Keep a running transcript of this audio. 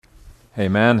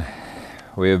Amen.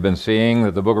 We have been seeing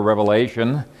that the book of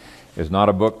Revelation is not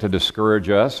a book to discourage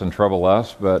us and trouble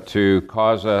us, but to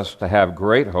cause us to have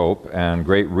great hope and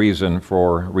great reason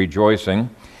for rejoicing.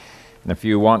 And if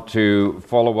you want to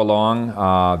follow along,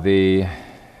 I'm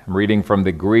reading from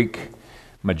the Greek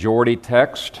majority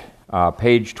text.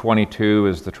 Page 22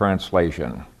 is the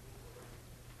translation.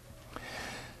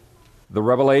 The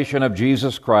revelation of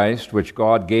Jesus Christ, which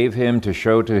God gave him to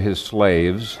show to his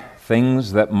slaves,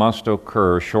 things that must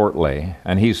occur shortly,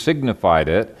 and he signified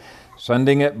it,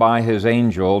 sending it by his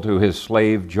angel to his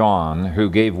slave John, who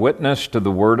gave witness to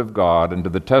the word of God and to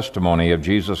the testimony of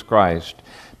Jesus Christ,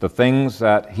 the things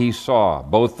that he saw,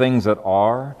 both things that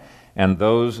are and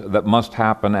those that must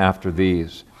happen after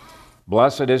these.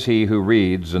 Blessed is he who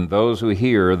reads and those who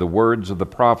hear the words of the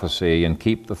prophecy and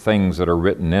keep the things that are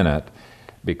written in it,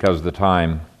 because the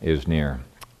time is near.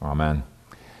 Amen.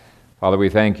 Father, we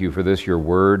thank you for this, your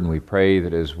word, and we pray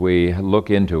that as we look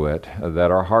into it,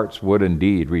 that our hearts would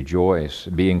indeed rejoice,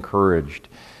 be encouraged,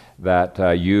 that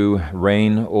you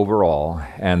reign over all,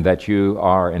 and that you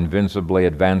are invincibly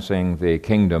advancing the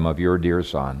kingdom of your dear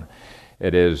Son.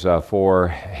 It is for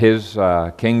his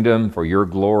kingdom, for your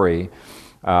glory,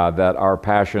 that our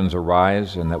passions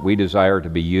arise and that we desire to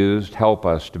be used. Help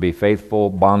us to be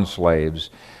faithful bondslaves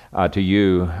to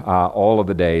you all of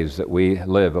the days that we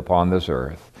live upon this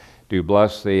earth. Do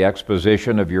bless the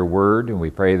exposition of your word, and we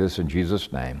pray this in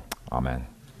Jesus' name. Amen.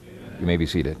 Amen. You may be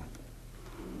seated.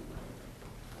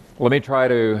 Let me try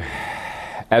to,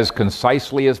 as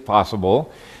concisely as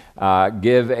possible,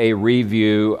 give a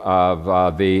review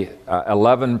of the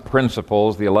 11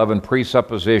 principles, the 11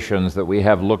 presuppositions that we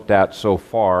have looked at so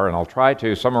far, and I'll try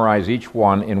to summarize each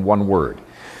one in one word.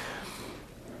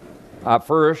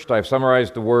 First, I've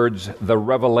summarized the words the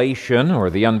revelation or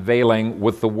the unveiling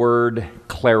with the word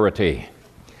clarity.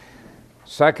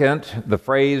 Second, the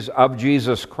phrase of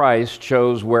Jesus Christ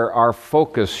shows where our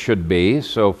focus should be,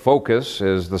 so focus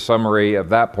is the summary of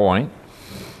that point.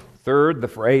 Third, the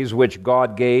phrase which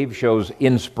God gave shows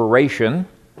inspiration.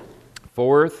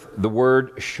 Fourth, the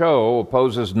word show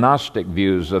opposes Gnostic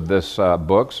views of this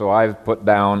book, so I've put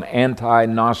down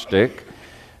anti-Gnostic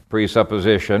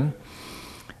presupposition.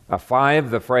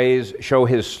 5, the phrase show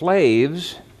his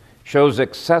slaves shows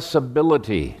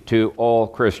accessibility to all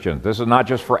Christians. This is not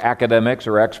just for academics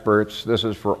or experts, this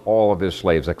is for all of his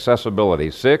slaves, accessibility.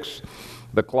 6,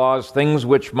 the clause things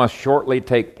which must shortly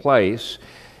take place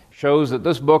shows that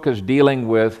this book is dealing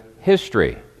with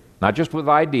history, not just with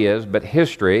ideas, but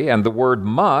history, and the word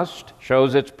must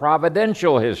shows it's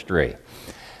providential history.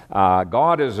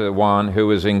 God is the one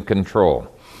who is in control.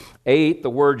 8, the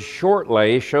word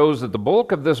shortly shows that the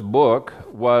bulk of this book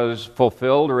was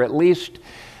fulfilled, or at least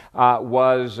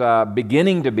was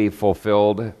beginning to be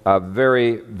fulfilled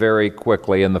very, very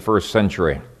quickly in the first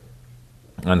century.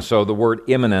 And so the word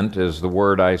imminent is the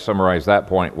word I summarize that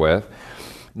point with.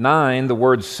 9, the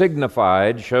word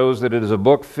signified shows that it is a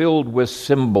book filled with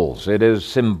symbols. It is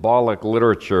symbolic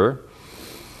literature.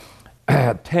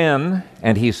 10,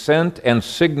 and he sent and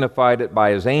signified it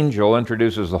by his angel,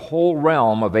 introduces the whole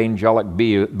realm of angelic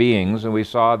beings, and we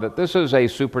saw that this is a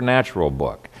supernatural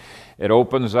book. It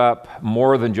opens up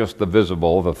more than just the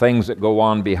visible, the things that go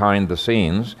on behind the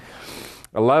scenes.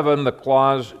 11, the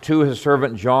clause to his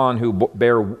servant John who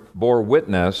bore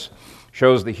witness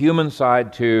shows the human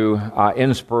side to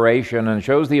inspiration and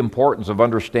shows the importance of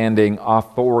understanding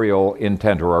authorial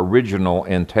intent or original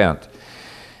intent.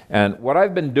 And what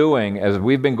I've been doing as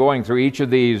we've been going through each of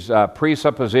these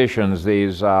presuppositions,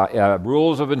 these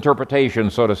rules of interpretation,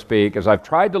 so to speak, is I've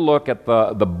tried to look at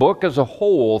the book as a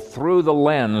whole through the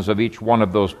lens of each one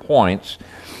of those points.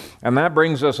 And that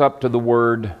brings us up to the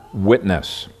word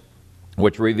witness,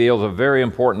 which reveals a very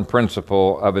important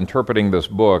principle of interpreting this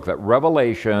book, that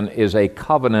Revelation is a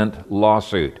covenant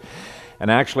lawsuit. And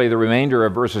actually, the remainder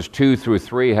of verses 2 through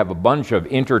 3 have a bunch of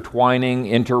intertwining,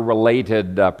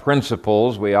 interrelated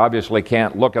principles. We obviously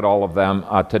can't look at all of them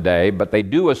today, but they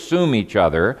do assume each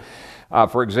other.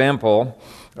 For example,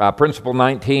 principle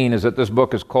 19 is that this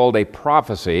book is called a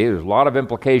prophecy. There's a lot of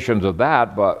implications of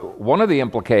that, but one of the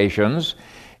implications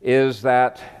is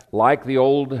that, like the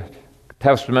Old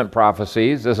Testament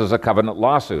prophecies, this is a covenant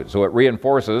lawsuit. So it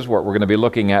reinforces what we're going to be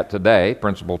looking at today,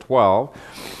 principle 12.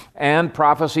 And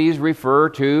prophecies refer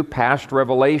to past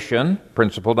revelation.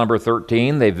 Principle number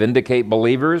 13, they vindicate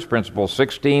believers. Principle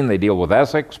 16, they deal with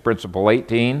ethics. Principle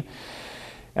 18.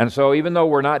 And so even though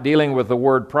we're not dealing with the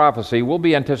word prophecy, we'll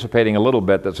be anticipating a little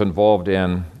bit that's involved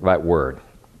in that word.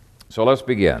 So let's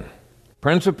begin.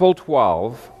 Principle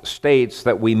 12 states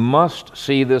that we must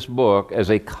see this book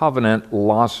as a covenant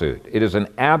lawsuit. It is an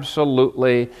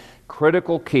absolutely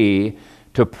critical key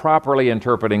to properly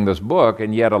interpreting this book,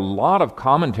 and yet a lot of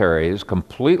commentaries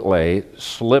completely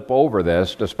slip over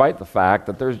this, despite the fact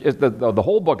that the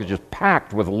whole book is just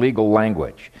packed with legal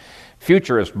language.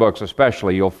 Futurist books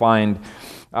especially, you'll find,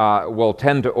 will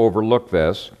tend to overlook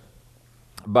this.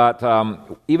 But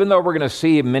even though we're going to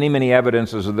see many, many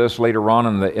evidences of this later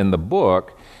on in the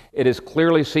book, it is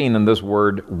clearly seen in this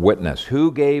word witness.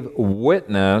 Who gave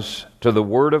witness to the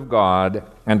Word of God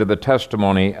and to the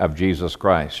testimony of Jesus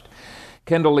Christ?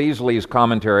 Kendall Easley's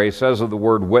commentary says of the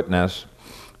word witness,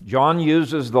 John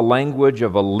uses the language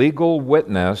of a legal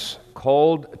witness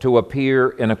called to appear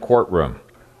in a courtroom.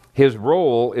 His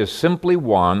role is simply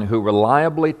one who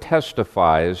reliably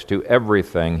testifies to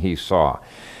everything he saw.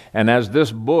 And as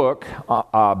this book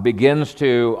begins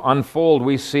to unfold,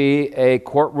 we see a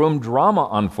courtroom drama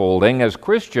unfolding as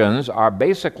Christians are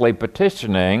basically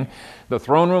petitioning the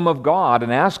throne room of God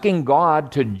and asking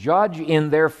God to judge in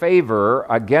their favor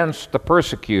against the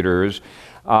persecutors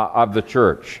of the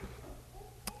church.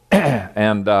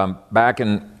 And back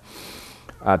in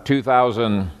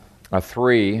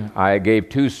 2003, I gave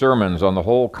 2 sermons on the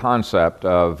whole concept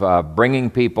of bringing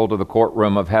people to the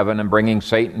courtroom of heaven and bringing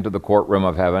Satan to the courtroom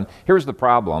of heaven. Here's the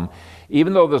problem.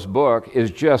 Even though this book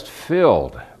is just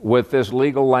filled with this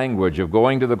legal language of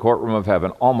going to the courtroom of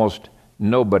heaven, almost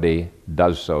nobody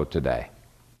does so today.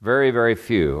 Very, very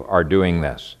few are doing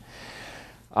this.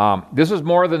 This is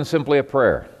more than simply a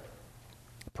prayer.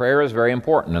 Prayer is very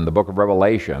important in the book of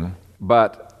Revelation,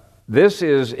 but this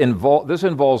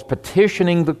involves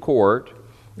petitioning the court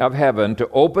of heaven to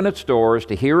open its doors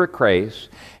to hear a case.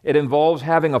 It involves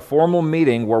having a formal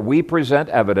meeting where we present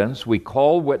evidence, we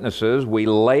call witnesses, we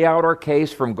lay out our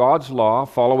case from God's law,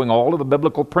 following all of the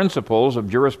biblical principles of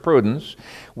jurisprudence.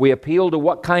 We appeal to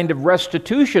what kind of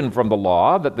restitution from the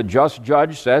law that the just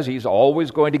judge says he's always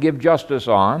going to give justice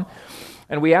on.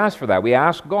 And we ask for that. We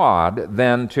ask God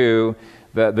then to,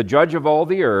 the judge of all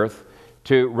the earth,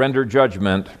 to render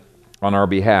judgment on our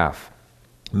behalf.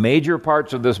 Major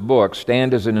parts of this book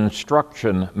stand as an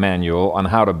instruction manual on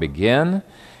how to begin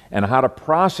and how to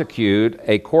prosecute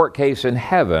a court case in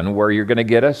heaven where you're going to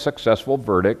get a successful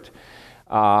verdict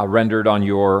rendered on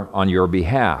your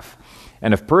behalf.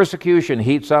 And if persecution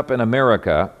heats up in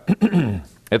America,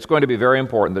 it's going to be very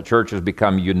important that churches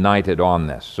become united on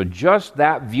this. So just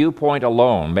that viewpoint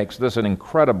alone makes this an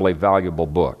incredibly valuable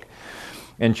book.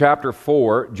 In chapter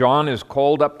 4, John is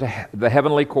called up to the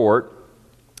heavenly court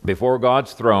before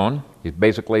God's throne. He's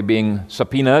basically being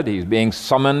subpoenaed. He's being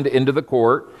summoned into the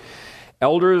court.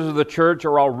 Elders of the church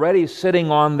are already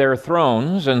sitting on their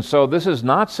thrones, and so this is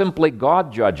not simply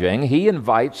God judging. He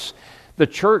invites the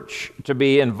church to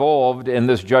be involved in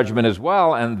this judgment as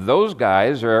well, and those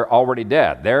guys are already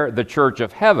dead. They're the church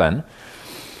of heaven.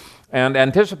 And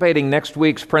anticipating next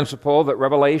week's principle that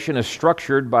Revelation is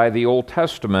structured by the Old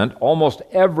Testament, almost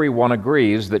everyone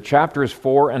agrees that chapters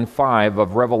 4 and 5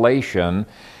 of Revelation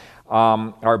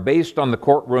are based on the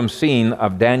courtroom scene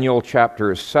of Daniel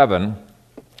chapter 7,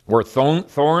 where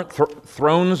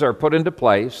thrones are put into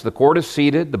place, the court is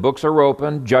seated, the books are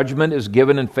opened, judgment is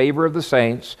given in favor of the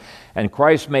saints, and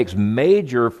Christ makes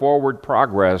major forward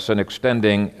progress in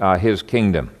extending his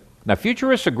kingdom. Now,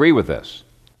 futurists agree with this.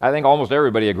 I think almost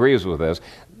everybody agrees with this.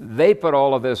 They put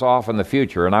all of this off in the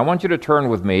future, and I want you to turn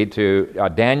with me to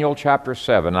Daniel chapter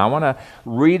 7. I want to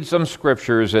read some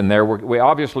scriptures in there. We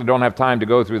obviously don't have time to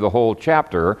go through the whole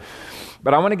chapter,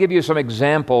 but I want to give you some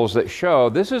examples that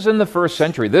show this is in the first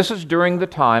century. This is during the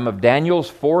time of Daniel's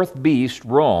fourth beast,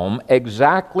 Rome,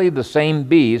 exactly the same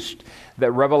beast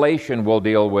that Revelation will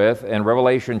deal with in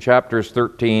Revelation chapters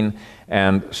 13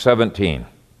 and 17.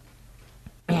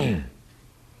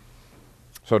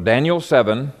 So Daniel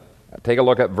 7, take a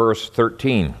look at verse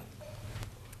 13.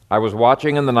 I was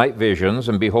watching in the night visions,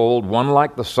 and behold, one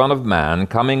like the Son of Man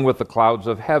coming with the clouds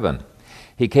of heaven.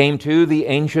 He came to the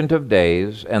Ancient of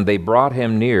Days, and they brought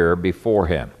him near before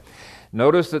him.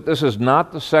 Notice that this is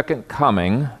not the second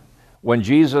coming when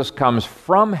Jesus comes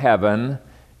from heaven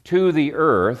to the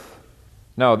earth.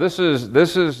 No, this is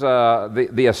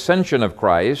the ascension of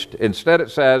Christ. Instead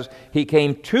it says, he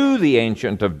came to the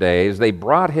Ancient of Days, they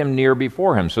brought him near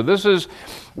before him. So this is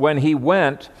when he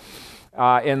went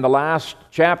in the last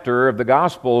chapter of the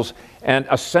Gospels and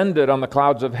ascended on the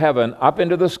clouds of heaven up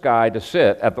into the sky to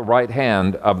sit at the right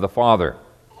hand of the Father.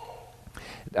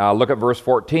 Look at verse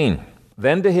 14.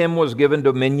 Then to him was given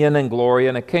dominion and glory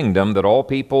and a kingdom that all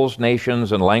peoples,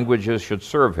 nations, and languages should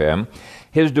serve him.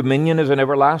 His dominion is an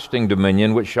everlasting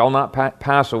dominion which shall not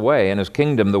pass away, and his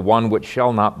kingdom the one which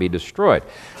shall not be destroyed.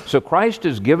 So Christ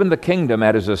is given the kingdom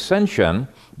at his ascension,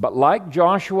 But like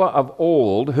Joshua of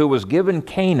old, who was given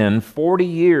Canaan 40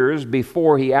 years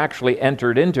before he actually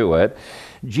entered into it,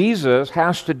 Jesus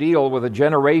has to deal with a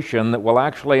generation that will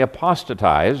actually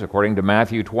apostatize, according to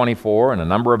Matthew 24 and a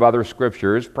number of other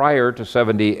scriptures, prior to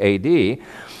 70 A.D.,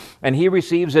 and he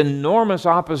receives enormous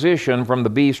opposition from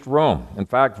the beast Rome. In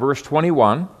fact, verse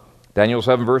 21, Daniel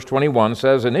 7 verse 21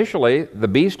 says, initially, the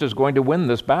beast is going to win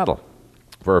this battle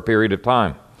for a period of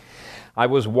time. I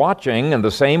was watching, and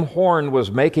the same horn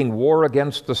was making war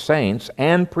against the saints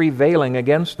and prevailing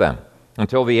against them,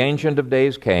 until the Ancient of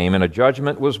Days came, and a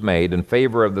judgment was made in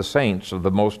favor of the saints of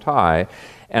the Most High,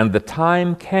 and the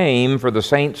time came for the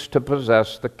saints to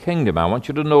possess the kingdom. I want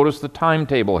you to notice the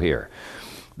timetable here.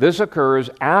 This occurs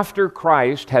after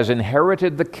Christ has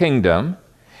inherited the kingdom,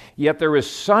 yet there is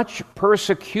such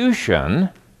persecution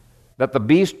that the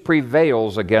beast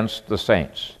prevails against the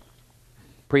saints.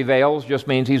 Prevails just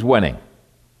means he's winning.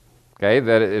 Okay,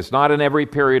 that it's not in every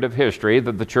period of history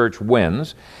that the church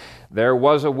wins. There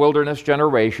was a wilderness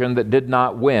generation that did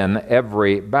not win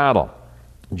every battle.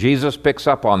 Jesus picks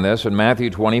up on this in Matthew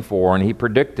 24, and he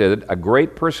predicted a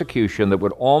great persecution that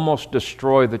would almost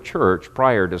destroy the church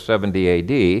prior to 70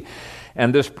 A.D.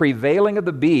 And this prevailing of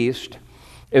the beast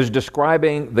is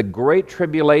describing the great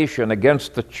tribulation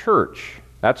against the church.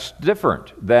 That's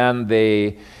different than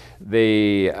the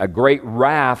great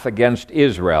wrath against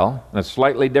Israel. A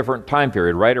slightly different time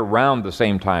period, right around the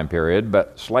same time period,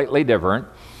 but slightly different.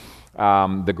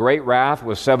 The great wrath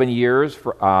was 7 years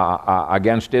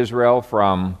against Israel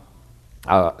from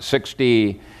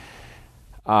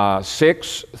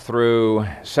 66 through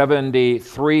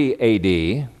 73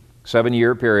 A.D.,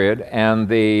 7-year period, and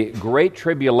the Great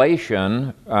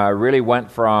Tribulation really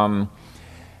went from,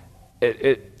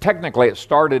 technically it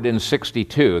started in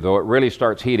 62, though it really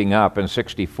starts heating up in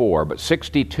 64, but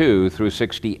 62 through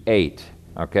 68.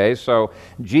 Okay, so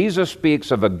Jesus speaks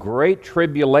of a great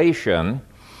tribulation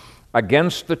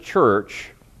against the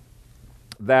church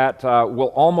that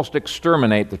will almost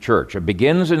exterminate the church. It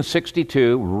begins in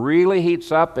 62, really heats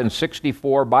up in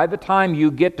 64. By the time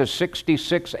you get to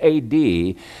 66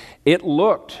 A.D., it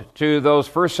looked to those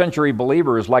first century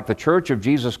believers like the church of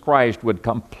Jesus Christ would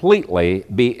completely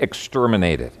be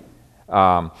exterminated.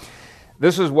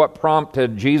 This is what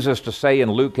prompted Jesus to say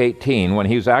in Luke 18, when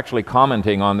he was actually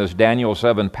commenting on this Daniel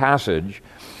 7 passage,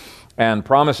 and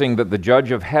promising that the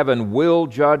judge of heaven will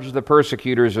judge the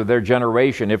persecutors of their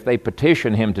generation if they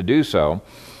petition him to do so.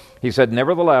 He said,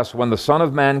 nevertheless, when the Son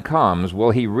of Man comes,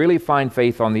 will he really find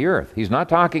faith on the earth? He's not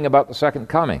talking about the second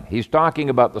coming. He's talking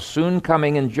about the soon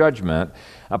coming in judgment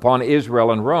upon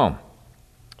Israel and Rome.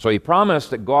 So he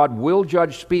promised that God will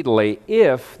judge speedily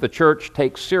if the church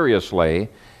takes seriously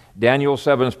Daniel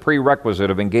 7's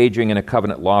prerequisite of engaging in a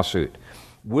covenant lawsuit.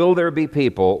 Will there be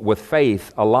people with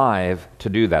faith alive to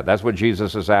do that? That's what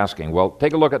Jesus is asking. Well,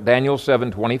 take a look at Daniel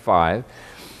 7:25.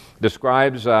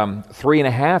 Describes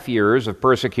 3.5 years of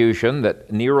persecution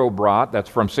that Nero brought. That's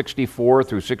from 64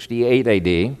 through 68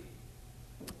 A.D.,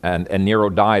 and Nero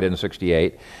died in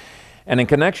 68. And in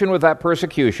connection with that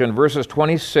persecution, verses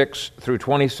 26 through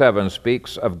 27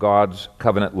 speaks of God's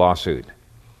covenant lawsuit.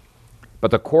 But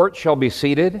the court shall be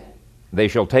seated. They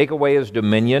shall take away his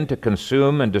dominion to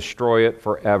consume and destroy it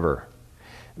forever.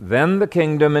 Then the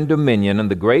kingdom and dominion and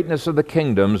the greatness of the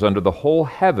kingdoms under the whole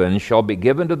heaven shall be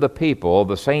given to the people,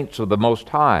 the saints of the Most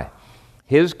High.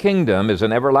 His kingdom is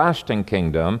an everlasting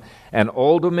kingdom, and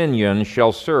all dominions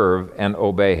shall serve and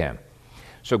obey him.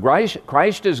 So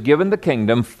Christ is given the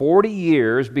kingdom 40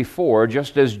 years before,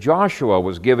 just as Joshua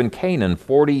was given Canaan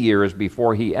 40 years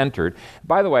before he entered.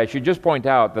 By the way, I should just point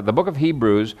out that the book of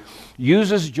Hebrews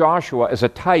uses Joshua as a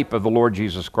type of the Lord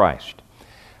Jesus Christ.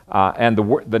 And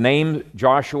the name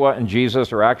Joshua and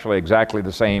Jesus are actually exactly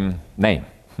the same name.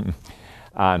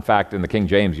 In fact, in the King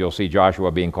James, you'll see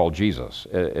Joshua being called Jesus,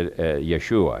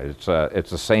 Yeshua. It's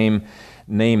the same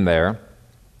name there.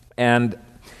 And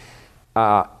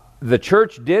the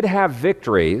church did have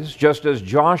victories, just as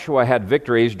Joshua had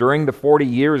victories during the 40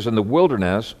 years in the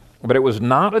wilderness, but it was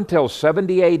not until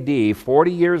 70 A.D.,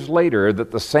 40 years later,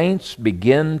 that the saints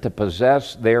begin to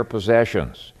possess their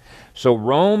possessions. So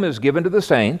Rome is given to the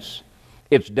saints.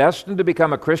 It's destined to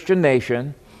become a Christian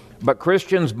nation, but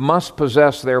Christians must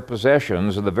possess their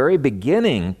possessions. And the very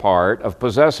beginning part of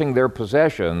possessing their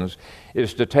possessions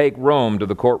is to take Rome to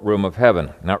the courtroom of heaven.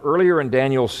 Now, earlier in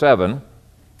Daniel 7,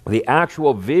 the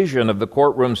actual vision of the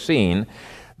courtroom scene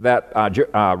that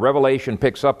Revelation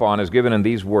picks up on is given in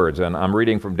these words, and I'm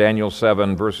reading from Daniel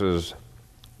 7, verses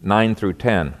 9 through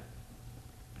 10.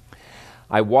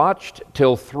 I watched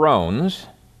till thrones,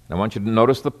 I want you to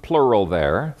notice the plural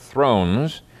there,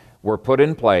 thrones were put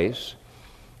in place,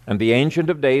 and the Ancient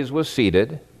of Days was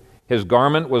seated. His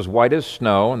garment was white as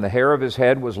snow, and the hair of his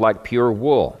head was like pure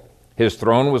wool. His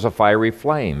throne was a fiery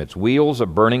flame, its wheels a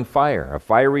burning fire. A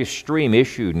fiery stream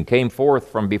issued and came forth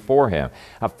from before him.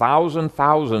 1,000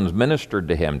 thousands ministered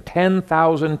to him.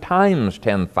 10,000 times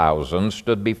 10,000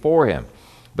 stood before him.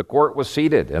 The court was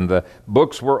seated, and the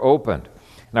books were opened.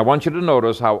 And I want you to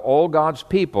notice how all God's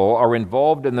people are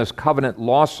involved in this covenant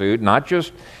lawsuit, not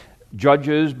just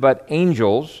judges, but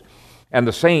angels, and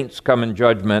the saints come in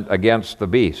judgment against the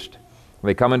beast.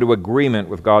 They come into agreement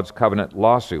with God's covenant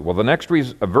lawsuit. Well, the next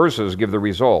verses give the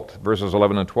result, verses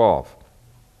 11 and 12.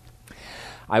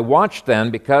 I watched then,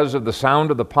 because of the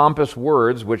sound of the pompous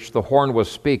words which the horn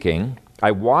was speaking,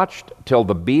 I watched till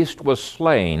the beast was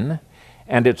slain,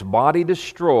 and its body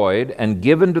destroyed and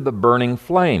given to the burning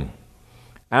flame.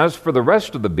 As for the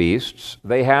rest of the beasts,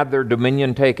 they had their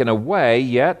dominion taken away,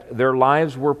 yet their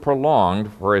lives were prolonged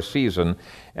for a season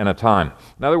and a time.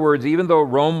 In other words, even though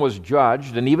Rome was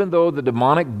judged, and even though the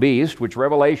demonic beast, which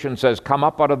Revelation says come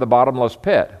up out of the bottomless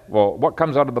pit, well, what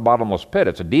comes out of the bottomless pit?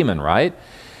 It's a demon, right?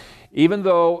 Even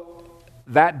though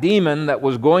that demon that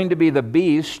was going to be the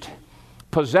beast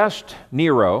possessed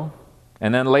Nero,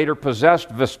 and then later possessed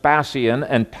Vespasian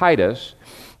and Titus,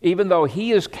 even though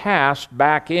he is cast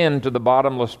back into the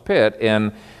bottomless pit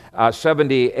in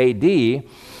 70 AD,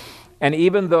 and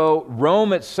even though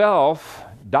Rome itself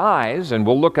dies, and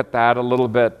we'll look at that a little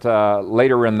bit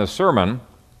later in the sermon,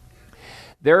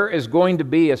 there is going to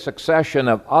be a succession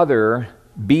of other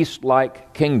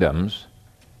beast-like kingdoms.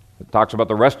 It talks about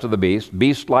the rest of the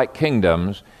beast-like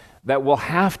kingdoms that will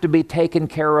have to be taken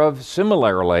care of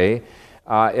similarly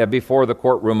before the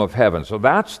courtroom of heaven. So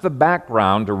that's the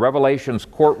background to Revelation's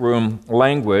courtroom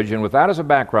language. And with that as a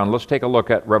background, let's take a look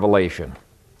at Revelation.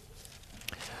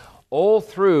 All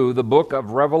through the book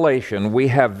of Revelation, we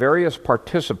have various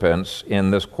participants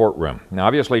in this courtroom. Now,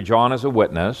 obviously, John is a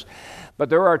witness, but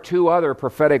there are two other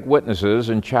prophetic witnesses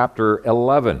in chapter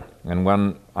 11. And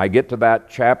when I get to that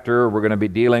chapter, we're going to be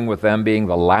dealing with them being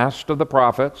the last of the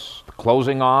prophets, the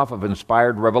closing off of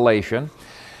inspired revelation.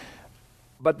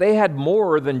 But they had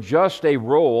more than just a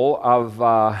role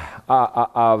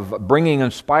of bringing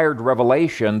inspired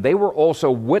revelation. They were also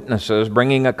witnesses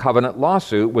bringing a covenant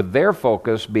lawsuit, with their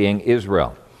focus being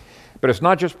Israel. But it's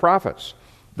not just prophets.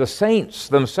 The saints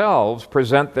themselves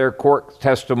present their court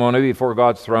testimony before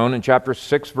God's throne in chapter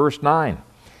 6, verse 9,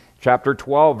 chapter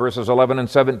 12, verses 11 and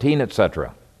 17,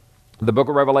 etc. The book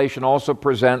of Revelation also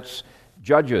presents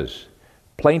judges,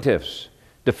 plaintiffs,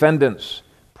 defendants,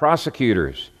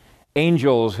 prosecutors,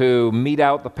 angels who mete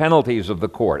out the penalties of the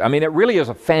court. I mean, it really is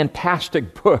a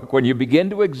fantastic book when you begin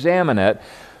to examine it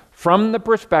from the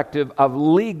perspective of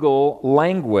legal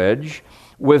language,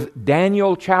 with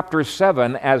Daniel chapter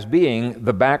 7 as being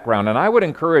the background. And I would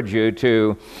encourage you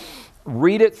to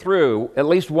read it through at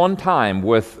least one time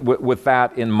with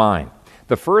that in mind.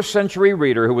 The first century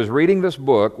reader who was reading this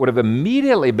book would have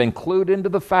immediately been clued into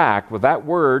the fact, with that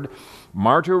word,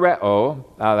 martyreo,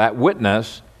 that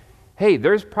witness, hey,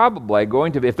 there's probably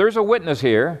going to be, if there's a witness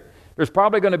here, there's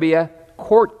probably going to be a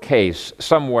court case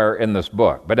somewhere in this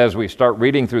book. But as we start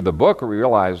reading through the book, we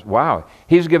realize, wow,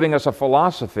 he's giving us a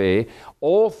philosophy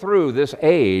all through this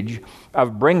age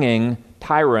of bringing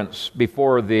tyrants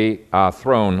before the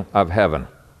throne of heaven.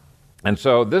 And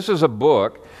so this is a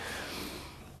book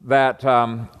that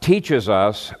teaches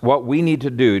us what we need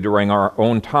to do during our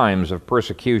own times of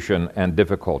persecution and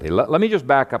difficulty. Let me just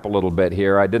back up a little bit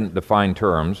here. I didn't define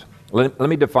terms. Let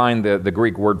me define the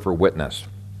Greek word for witness.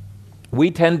 We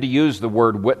tend to use the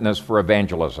word witness for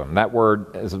evangelism. That word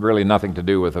has really nothing to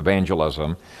do with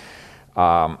evangelism.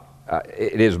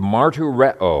 It is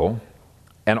martyreo,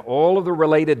 and all of the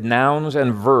related nouns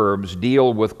and verbs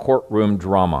deal with courtroom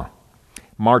drama.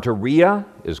 Martyria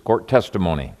is court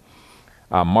testimony.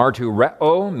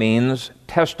 Martyreo means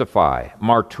testify.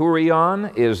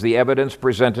 Marturion is the evidence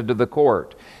presented to the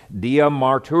court. Dia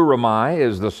martyromai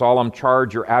is the solemn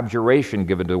charge or abjuration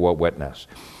given to a witness.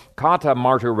 Kata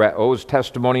martyreo is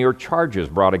testimony or charges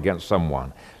brought against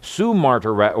someone. Su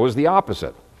martyreo is the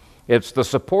opposite. It's the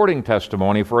supporting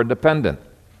testimony for a defendant.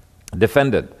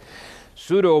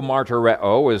 Pseudo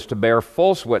martyreo is to bear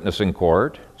false witness in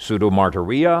court. Pseudo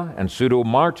martyria and pseudo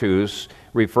martus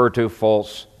refer to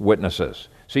false witnesses.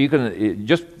 So you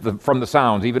can, from the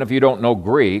sounds, even if you don't know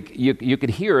Greek, you could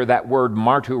hear that word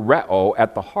martyreo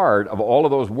at the heart of all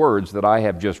of those words that I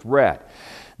have just read.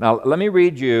 Now, let me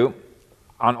read you,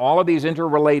 on all of these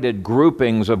interrelated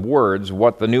groupings of words,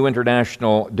 what the New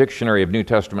International Dictionary of New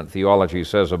Testament Theology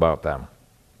says about them.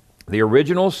 The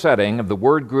original setting of the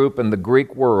word group in the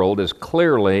Greek world is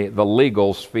clearly the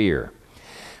legal sphere.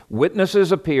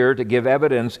 Witnesses appear to give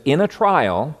evidence in a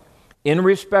trial in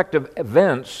respect of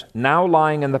events now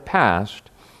lying in the past,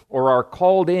 or are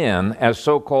called in as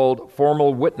so-called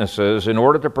formal witnesses in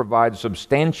order to provide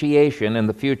substantiation in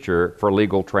the future for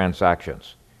legal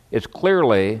transactions. It's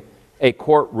clearly a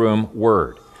courtroom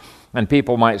word. And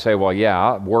people might say, well,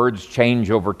 yeah, words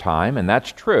change over time, and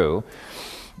that's true.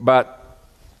 But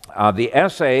the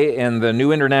essay in the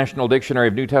New International Dictionary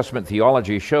of New Testament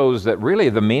Theology shows that really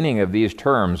the meaning of these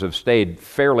terms have stayed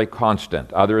fairly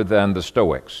constant, other than the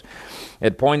Stoics.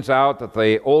 It points out that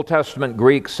the Old Testament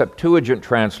Greek Septuagint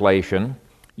translation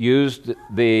used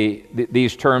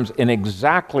these terms in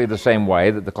exactly the same way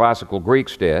that the classical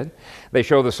Greeks did. They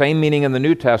show the same meaning in the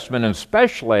New Testament, and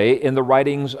especially in the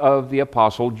writings of the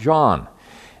Apostle John.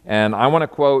 And I want to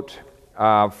quote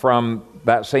from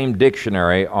that same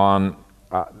dictionary on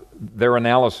their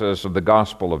analysis of the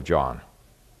Gospel of John.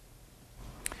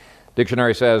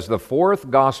 Dictionary says, the fourth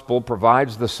gospel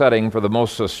provides the setting for the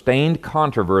most sustained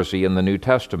controversy in the New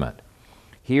Testament.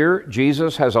 Here,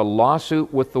 Jesus has a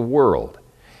lawsuit with the world.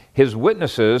 His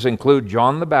witnesses include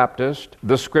John the Baptist,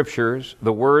 the Scriptures,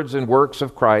 the words and works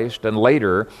of Christ, and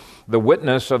later, the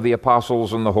witness of the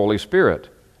apostles and the Holy Spirit.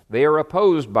 They are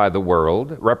opposed by the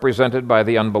world, represented by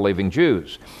the unbelieving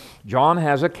Jews. John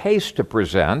has a case to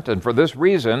present, and for this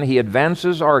reason, he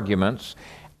advances arguments,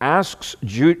 asks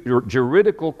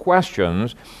juridical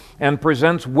questions, and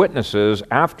presents witnesses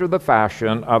after the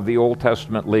fashion of the Old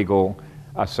Testament legal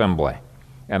assembly.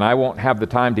 And I won't have the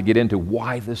time to get into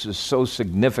why this is so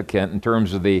significant in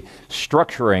terms of the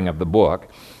structuring of the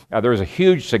book. There's a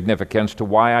huge significance to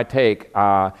why I take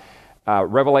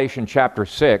Revelation chapter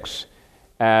 6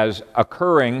 as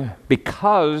occurring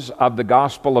because of the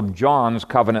Gospel of John's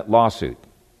covenant lawsuit,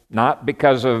 not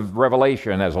because of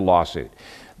Revelation as a lawsuit.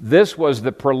 This was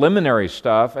the preliminary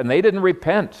stuff, and they didn't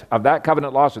repent of that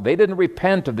covenant lawsuit. They didn't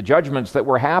repent of the judgments that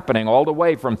were happening all the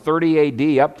way from 30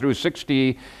 A.D. up through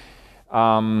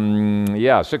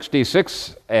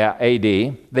 66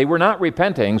 A.D. They were not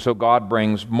repenting, so God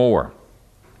brings more.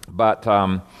 But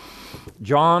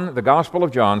John, the Gospel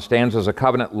of John, stands as a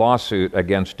covenant lawsuit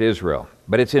against Israel.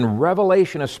 But it's in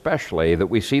Revelation especially that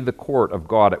we see the court of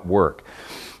God at work.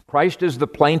 Christ is the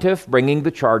plaintiff bringing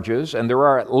the charges, and there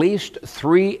are at least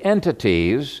three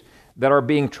entities that are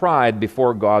being tried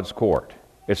before God's court.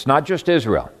 It's not just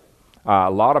Israel.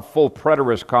 A lot of full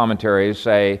preterist commentaries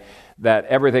say that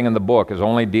everything in the book is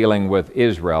only dealing with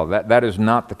Israel. That is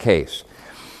not the case.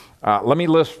 Let me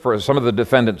list for some of the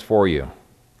defendants for you.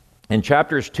 In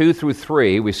chapters 2 through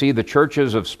 3, we see the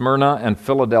churches of Smyrna and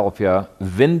Philadelphia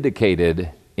vindicated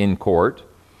in court.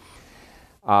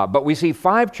 But we see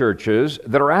 5 churches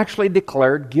that are actually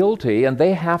declared guilty, and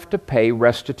they have to pay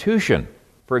restitution.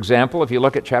 For example, if you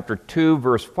look at chapter 2,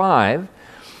 verse 5,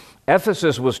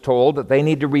 Ephesus was told that they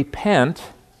need to repent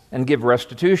and give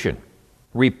restitution.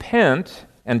 Repent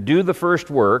and do the first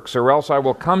works, or else I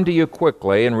will come to you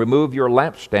quickly and remove your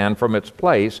lampstand from its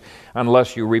place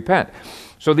unless you repent.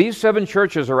 So these 7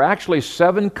 churches are actually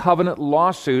 7 covenant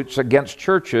lawsuits against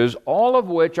churches, all of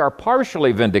which are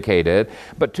partially vindicated,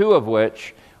 but 2 of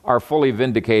which are fully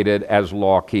vindicated as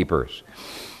law keepers.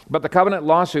 But the covenant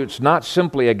lawsuit's not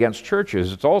simply against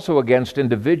churches, it's also against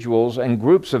individuals and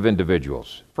groups of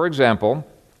individuals. For example,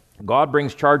 God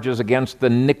brings charges against the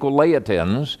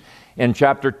Nicolaitans in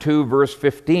chapter 2, verse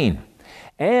 15.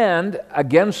 And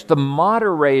against the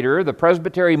moderator, the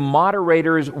presbytery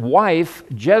moderator's wife,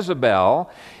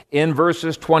 Jezebel, in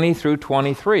verses 20 through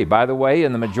 23. By the way,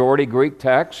 in the majority Greek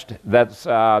text, that's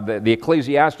the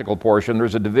ecclesiastical portion,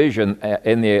 there's a division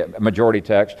in the majority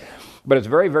text, but it's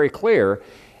very, very clear.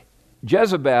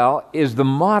 Jezebel is the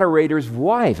moderator's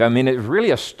wife. I mean, it's really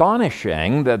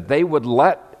astonishing that they would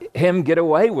let him get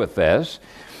away with this,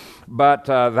 but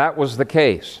that was the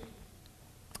case.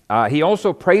 He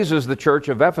also praises the church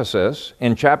of Ephesus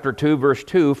in chapter 2, verse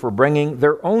 2 for bringing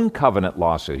their own covenant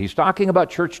lawsuit. He's talking about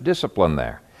church discipline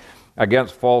there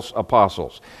against false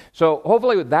apostles. So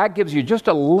hopefully that gives you just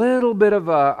a little bit of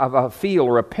a feel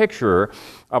or a picture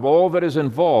of all that is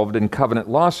involved in covenant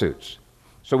lawsuits.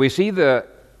 So we see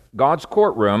God's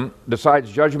courtroom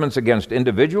decides judgments against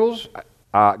individuals,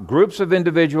 groups of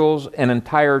individuals, and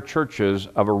entire churches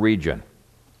of a region.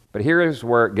 But here is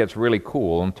where it gets really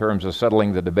cool in terms of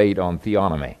settling the debate on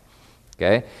theonomy.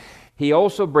 Okay? He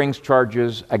also brings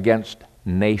charges against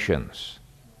nations.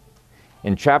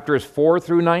 In chapters 4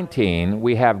 through 19,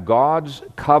 we have God's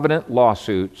covenant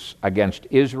lawsuits against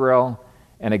Israel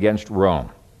and against Rome.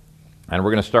 And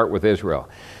we're going to start with Israel.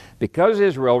 Because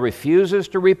Israel refuses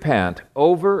to repent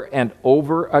over and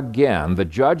over again, the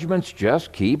judgments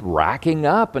just keep racking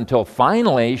up until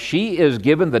finally she is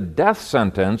given the death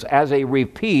sentence as a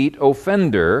repeat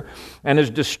offender and is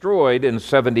destroyed in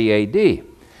 70 AD.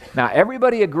 Now,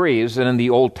 everybody agrees that in the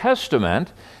Old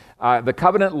Testament, the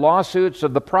covenant lawsuits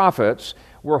of the prophets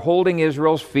were holding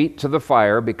Israel's feet to the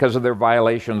fire because of their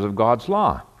violations of God's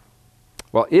law.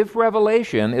 Well, if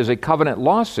Revelation is a covenant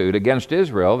lawsuit against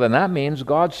Israel, then that means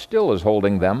God still is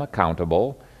holding them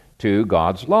accountable to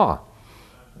God's law.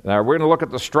 Now, we're going to look at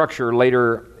the structure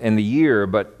later in the year,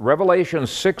 but Revelation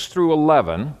 6 through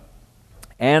 11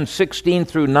 and 16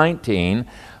 through 19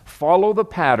 follow the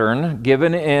pattern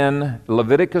given in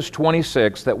Leviticus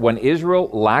 26 that when Israel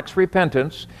lacks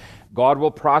repentance, God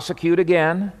will prosecute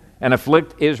again and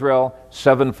afflict Israel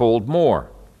sevenfold more.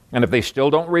 And if they still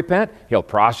don't repent, he'll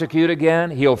prosecute again,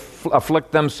 he'll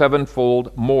afflict them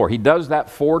sevenfold more. He does that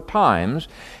 4 times,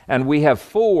 and we have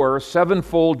 4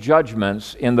 sevenfold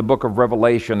judgments in the book of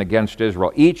Revelation against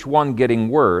Israel, each one getting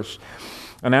worse.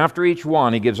 And after each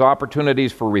one, he gives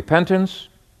opportunities for repentance.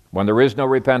 When there is no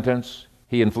repentance,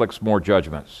 he inflicts more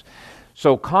judgments.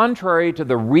 So contrary to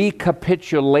the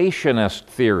recapitulationist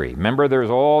theory, remember there's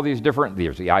all these different,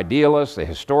 there's the idealists, the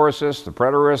historicists, the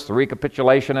preterists, the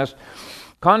recapitulationists.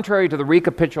 Contrary to the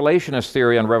recapitulationist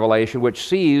theory on Revelation, which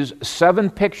sees 7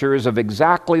 pictures of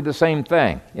exactly the same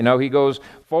thing. You know, he goes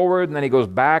forward and then he goes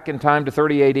back in time to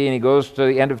 30 AD and he goes to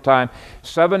the end of time.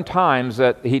 7 times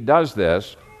that he does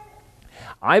this.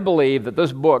 I believe that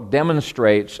this book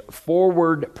demonstrates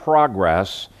forward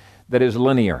progress that is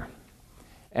linear.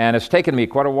 And it's taken me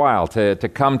quite a while to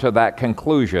come to that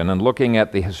conclusion and looking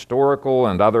at the historical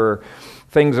and other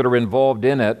things that are involved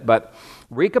in it. But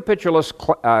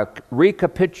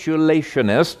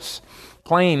recapitulationists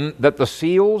claim that the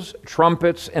seals,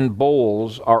 trumpets, and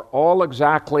bowls are all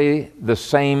exactly the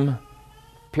same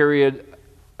period,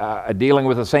 dealing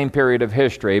with the same period of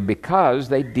history because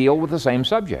they deal with the same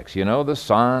subjects. You know, the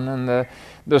sun and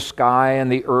the sky and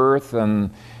the earth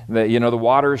and the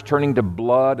waters turning to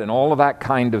blood and all of that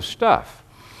kind of stuff.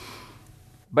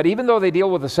 But even though they deal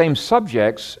with the same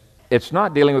subjects, it's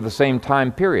not dealing with the same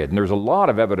time period. And there's a lot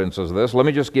of evidences of this. Let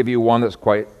me just give you one that's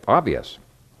quite obvious.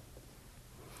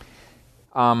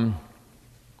 In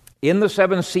the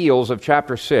 7 seals of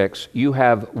chapter 6, you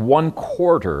have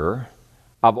 1/4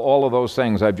 of all of those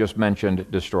things I've just mentioned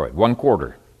destroyed.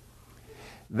 1/4.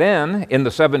 Then, in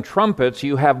the 7 trumpets,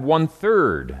 you have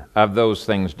 1/3 of those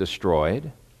things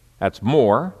destroyed. That's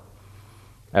more.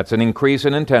 That's an increase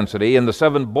in intensity. In the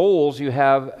 7 bowls, you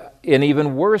have an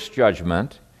even worse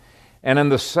judgment. And in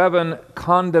the 7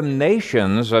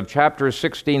 condemnations of chapters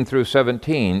 16 through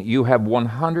 17, you have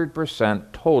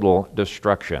 100% total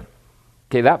destruction.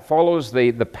 Okay, that follows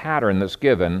the pattern that's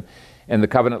given in the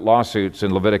covenant lawsuits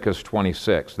in Leviticus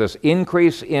 26. This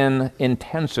increase in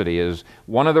intensity is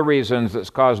one of the reasons that's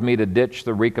caused me to ditch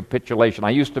the recapitulation. I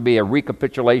used to be a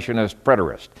recapitulationist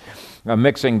preterist,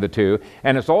 mixing the two.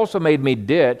 And it's also made me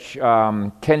ditch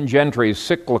Ken Gentry's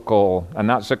cyclical,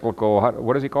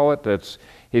 what does he call it?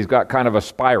 He's got kind of a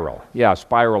spiral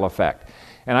effect.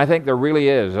 And I think there really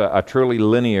is a truly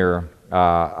linear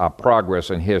progress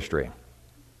in history.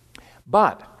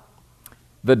 But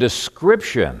the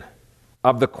description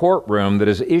of the courtroom that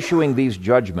is issuing these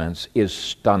judgments is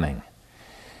stunning.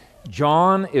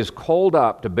 John is called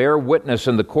up to bear witness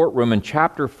in the courtroom in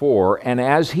chapter 4, and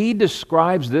as he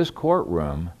describes this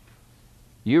courtroom,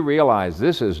 you realize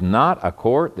this is not a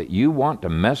court that you want to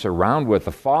mess around with.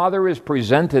 The Father is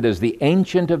presented as the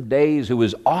Ancient of Days who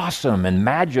is awesome in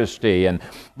majesty, and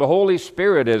the Holy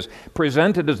Spirit is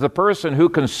presented as the person who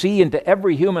can see into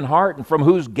every human heart and from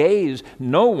whose gaze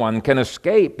no one can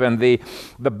escape. And the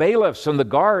bailiffs and the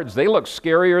guards, they look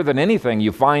scarier than anything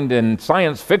you find in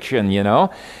science fiction, you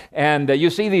know. And you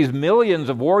see these millions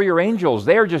of warrior angels,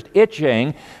 they're just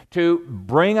itching to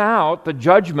bring out the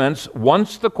judgments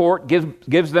once the court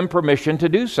gives them permission to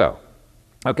do so.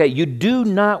 Okay, you do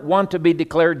not want to be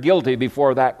declared guilty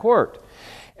before that court.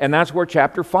 And that's where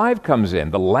chapter 5 comes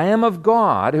in. The Lamb of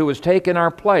God who has taken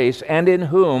our place and in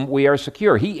whom we are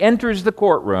secure. He enters the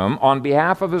courtroom on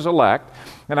behalf of his elect,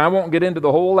 and I won't get into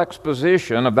the whole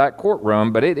exposition of that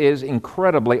courtroom, but it is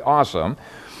incredibly awesome.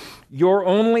 Your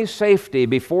only safety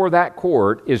before that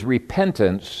court is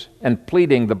repentance and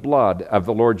pleading the blood of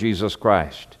the Lord Jesus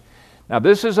Christ. Now,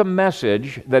 this is a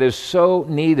message that is so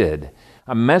needed,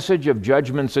 a message of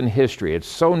judgments in history. It's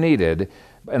so needed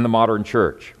in the modern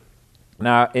church.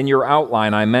 Now, in your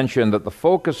outline, I mentioned that the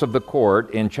focus of the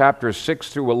court in chapters 6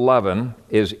 through 11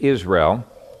 is Israel,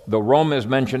 though Rome is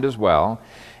mentioned as well.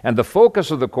 And the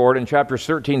focus of the court in chapters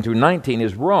 13 through 19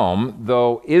 is Rome,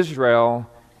 though Israel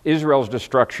Israel's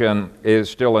destruction is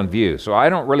still in view. So I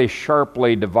don't really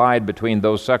sharply divide between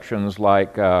those sections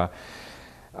like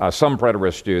some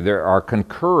preterists do. There are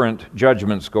concurrent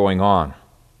judgments going on.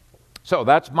 So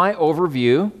that's my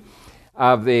overview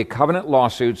of the covenant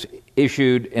lawsuits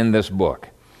issued in this book.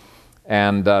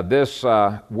 And this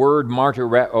word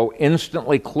martyreo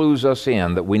instantly clues us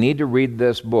in that we need to read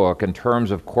this book in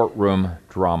terms of courtroom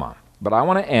drama. But I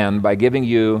want to end by giving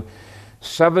you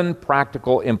 7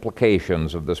 practical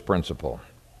implications of this principle.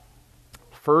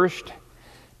 First,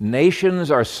 nations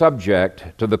are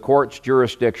subject to the court's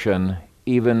jurisdiction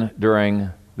even during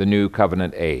the New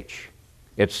Covenant age.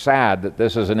 It's sad that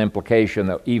this is an implication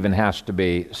that even has to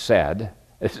be said.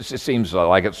 It seems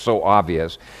like it's so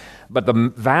obvious. But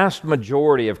the vast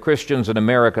majority of Christians in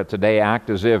America today act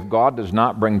as if God does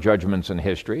not bring judgments in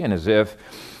history and as if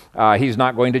He's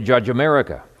not going to judge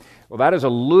America. Well, that is a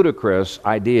ludicrous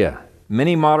idea.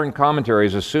 Many modern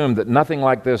commentaries assume that nothing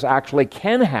like this actually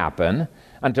can happen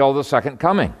until the second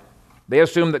coming. They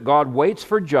assume that God waits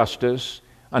for justice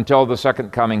until the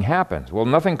second coming happens. Well,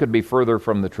 nothing could be further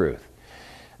from the truth.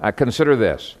 Consider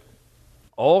this.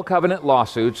 All covenant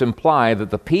lawsuits imply that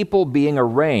the people being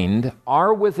arraigned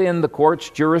are within the court's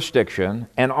jurisdiction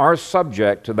and are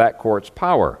subject to that court's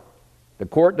power. The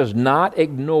court does not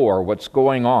ignore what's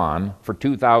going on for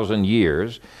 2,000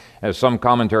 years, as some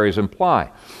commentaries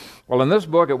imply. Well, in this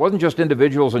book, it wasn't just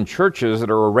individuals and churches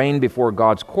that are arraigned before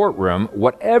God's courtroom.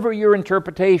 Whatever your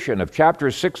interpretation of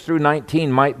chapters 6 through 19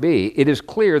 might be, it is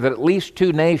clear that at least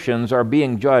 2 nations are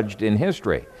being judged in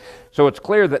history. So it's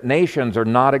clear that nations are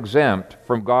not exempt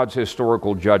from God's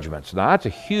historical judgments. Now, that's a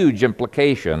huge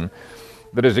implication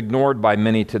that is ignored by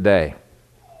many today.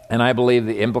 And I believe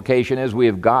the implication is we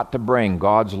have got to bring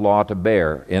God's law to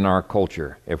bear in our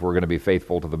culture if we're going to be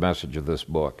faithful to the message of this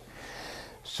book.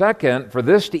 Second, for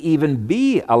this to even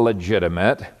be a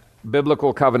legitimate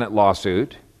biblical covenant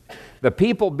lawsuit, the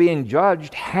people being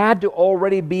judged had to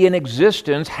already be in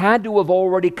existence, had to have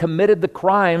already committed the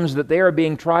crimes that they are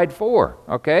being tried for,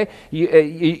 okay?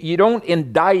 You don't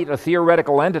indict a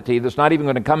theoretical entity that's not even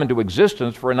going to come into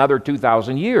existence for another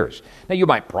 2,000 years. Now, you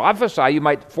might prophesy, you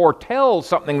might foretell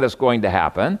something that's going to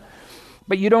happen,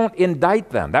 but you don't indict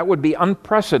them. That would be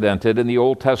unprecedented in the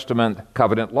Old Testament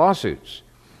covenant lawsuits.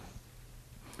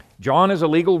 John is a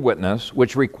legal witness,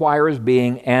 which requires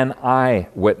being an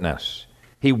eyewitness.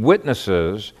 He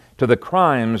witnesses to the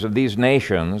crimes of these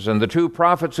nations, and the 2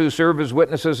 prophets who serve as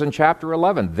witnesses in chapter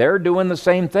 11, they're doing the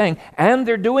same thing, and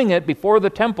they're doing it before the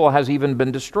temple has even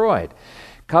been destroyed.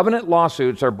 Covenant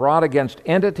lawsuits are brought against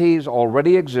entities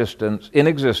already in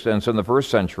existence in the first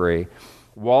century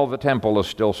while the temple is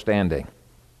still standing.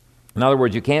 In other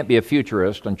words, you can't be a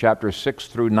futurist on chapters 6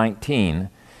 through 19.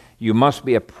 You must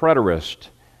be a preterist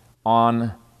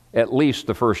on at least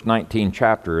the first 19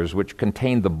 chapters, which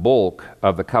contain the bulk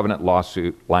of the covenant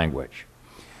lawsuit language.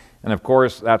 And of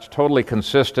course, that's totally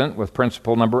consistent with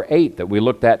principle number 8 that we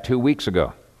looked at 2 weeks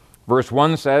ago. Verse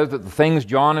 1 says that the things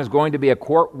John is going to be a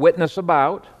court witness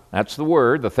about, that's the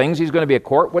word, the things he's going to be a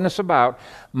court witness about,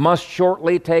 must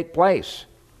shortly take place.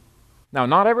 Now,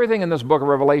 not everything in this book of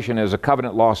Revelation is a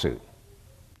covenant lawsuit.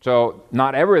 So,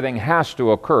 not everything has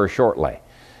to occur shortly.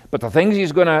 But the things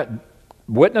he's going to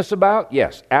witness about?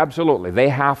 Yes, absolutely. They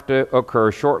have to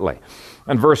occur shortly.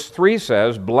 And verse 3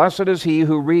 says, "Blessed is he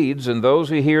who reads and those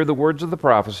who hear the words of the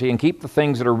prophecy and keep the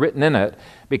things that are written in it,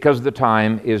 because the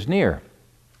time is near."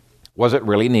 Was it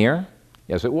really near?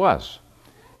 Yes, it was.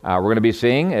 We're going to be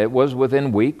seeing it was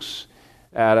within weeks,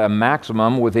 at a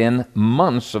maximum within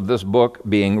months of this book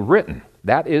being written.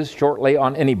 That is shortly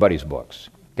on anybody's books.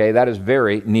 Okay, that is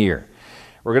very near.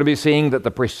 We're going to be seeing that the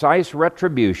precise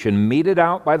retribution meted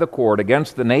out by the court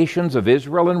against the nations of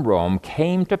Israel and Rome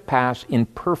came to pass in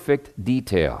perfect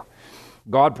detail.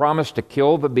 God promised to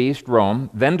kill the beast, Rome,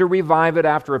 then to revive it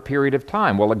after a period of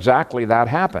time. Well, exactly that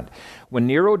happened. When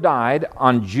Nero died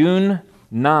on June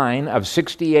 9 of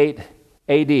 68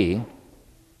 AD,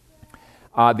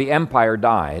 the empire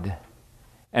died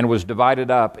and was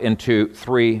divided up into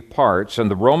 3 parts,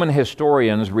 and the Roman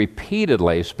historians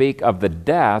repeatedly speak of the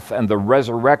death and the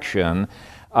resurrection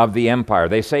of the empire.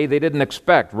 They say they didn't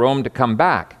expect Rome to come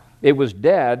back. It was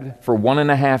dead for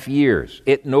 1.5 years.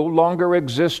 It no longer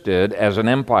existed as an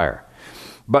empire.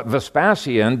 But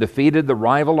Vespasian defeated the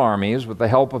rival armies with the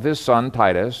help of his son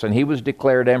Titus, and he was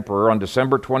declared emperor on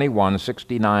December 21,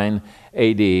 69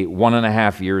 AD,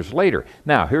 1.5 years later.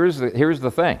 Now, here's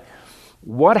the thing.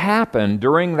 What happened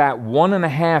during that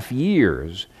 1.5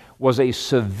 years was a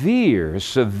severe,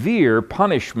 severe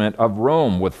punishment of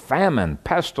Rome with famine,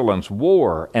 pestilence,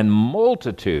 war, and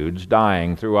multitudes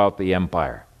dying throughout the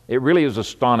empire. It really is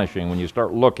astonishing when you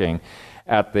start looking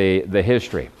at the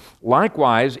history.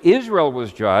 Likewise, Israel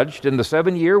was judged in the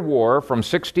 7-year war from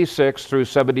 66 through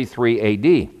 73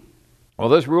 AD. Well,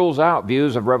 this rules out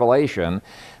views of Revelation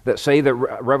that say that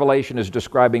Revelation is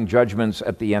describing judgments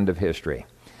at the end of history.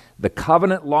 The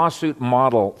covenant lawsuit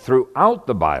model throughout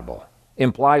the Bible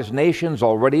implies nations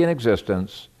already in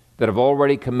existence that have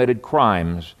already committed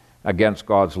crimes against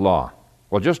God's law.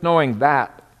 Well, just knowing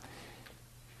that,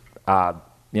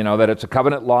 that it's a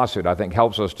covenant lawsuit, I think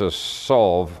helps us to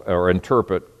solve or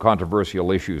interpret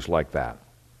controversial issues like that.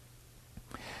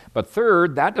 But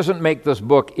third, that doesn't make this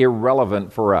book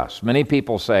irrelevant for us. Many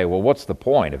people say, well, what's the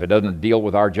point? If it doesn't deal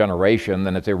with our generation,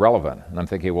 then it's irrelevant. And I'm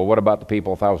thinking, well, what about the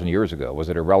people 1,000 years ago? Was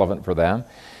it irrelevant for them?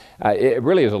 It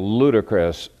really is a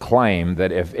ludicrous claim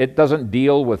that if it doesn't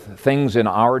deal with things in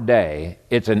our day,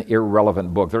 it's an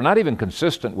irrelevant book. They're not even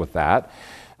consistent with that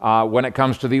when it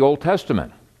comes to the Old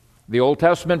Testament. The Old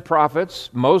Testament prophets,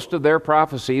 most of their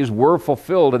prophecies were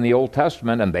fulfilled in the Old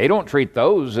Testament, and they don't treat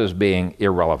those as being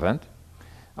irrelevant.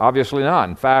 Obviously not.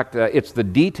 In fact, it's the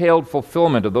detailed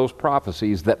fulfillment of those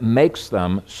prophecies that makes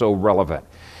them so relevant.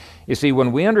 You see,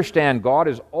 when we understand God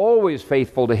is always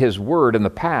faithful to His Word in the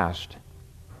past,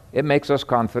 it makes us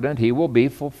confident He will be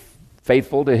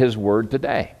faithful to His Word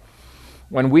today.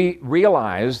 When we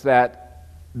realize that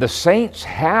the saints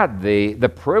had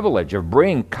the privilege of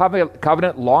bringing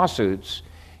covenant lawsuits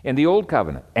in the Old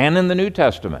Covenant and in the New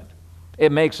Testament,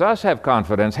 it makes us have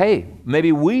confidence, hey,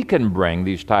 maybe we can bring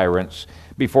these tyrants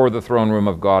before the throne room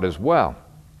of God as well.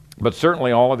 But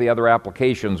certainly all of the other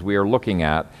applications we are looking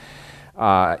at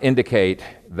indicate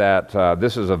that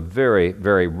this is a very,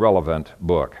 very relevant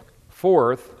book.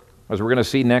 Fourth, as we're going to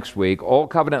see next week, all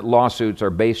covenant lawsuits are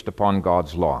based upon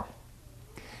God's law.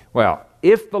 Well,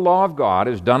 if the law of God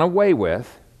is done away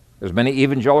with, as many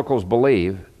evangelicals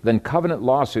believe, then covenant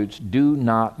lawsuits do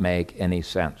not make any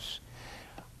sense.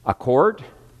 A court,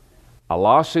 a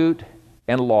lawsuit,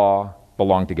 and law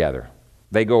belong together.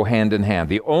 They go hand in hand.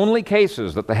 The only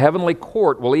cases that the heavenly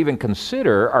court will even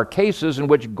consider are cases in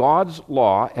which God's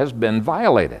law has been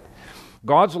violated.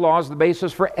 God's law is the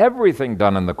basis for everything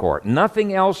done in the court.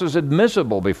 Nothing else is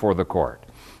admissible before the court.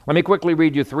 Let me quickly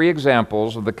read you 3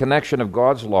 examples of the connection of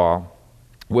God's law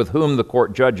with whom the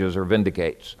court judges or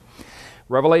vindicates.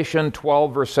 Revelation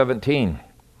 12, verse 17.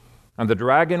 And the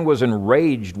dragon was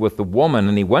enraged with the woman,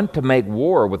 and he went to make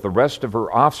war with the rest of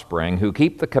her offspring who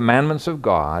keep the commandments of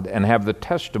God and have the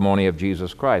testimony of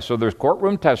Jesus Christ. So there's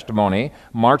courtroom testimony,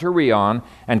 martyrion,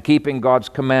 and keeping God's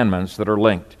commandments that are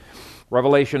linked.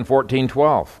 Revelation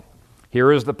 14:12.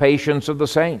 Here is the patience of the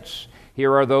saints.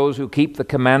 Here are those who keep the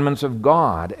commandments of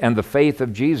God and the faith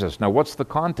of Jesus. Now, what's the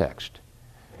context?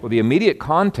 Well, the immediate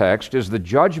context is the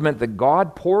judgment that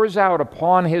God pours out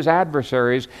upon His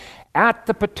adversaries at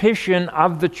the petition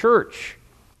of the church.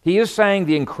 He is saying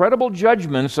the incredible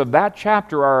judgments of that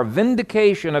chapter are a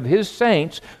vindication of His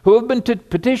saints who have been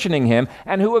petitioning Him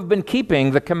and who have been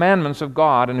keeping the commandments of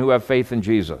God and who have faith in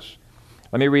Jesus.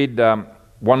 Let me read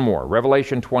one more.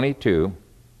 Revelation 22,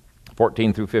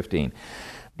 14 through 15.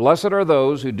 Blessed are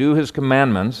those who do His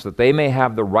commandments, that they may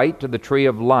have the right to the tree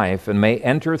of life and may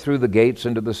enter through the gates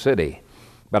into the city.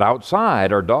 But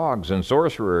outside are dogs and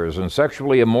sorcerers and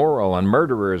sexually immoral and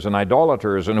murderers and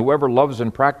idolaters and whoever loves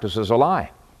and practices a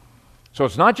lie. So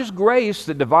it's not just grace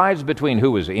that divides between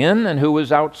who is in and who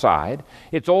is outside.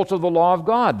 It's also the law of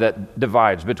God that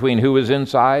divides between who is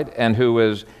inside and who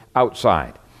is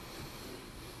outside.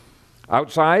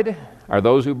 Outside are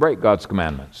those who break God's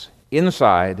commandments.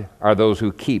 Inside are those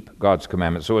who keep God's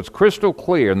commandments. So it's crystal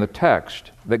clear in the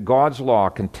text that God's law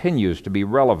continues to be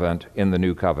relevant in the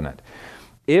new covenant.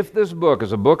 If this book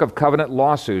is a book of covenant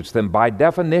lawsuits, then by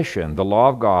definition, the law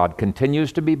of God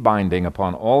continues to be binding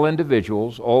upon all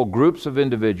individuals, all groups of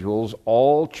individuals,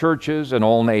 all churches, and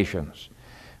all nations.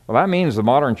 Well, that means the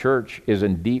modern church is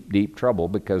in deep, deep trouble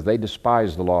because they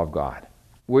despise the law of God.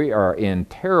 We are in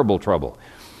terrible trouble.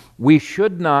 We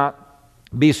should not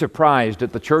be surprised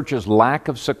at the church's lack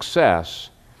of success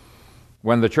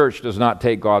when the church does not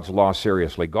take God's law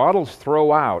seriously. God will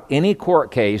throw out any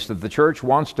court case that the church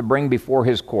wants to bring before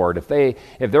His court. If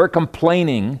they're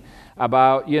complaining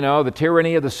about, the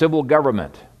tyranny of the civil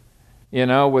government,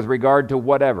 with regard to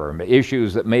whatever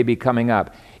issues that may be coming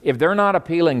up, if they're not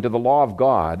appealing to the law of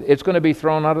God, it's going to be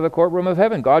thrown out of the courtroom of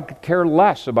heaven. God could care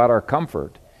less about our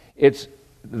comfort.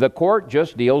 The court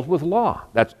just deals with law.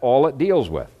 That's all it deals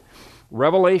with.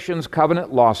 Revelation's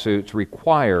covenant lawsuits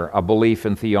require a belief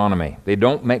in theonomy. They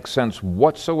don't make sense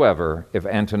whatsoever if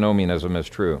antinomianism is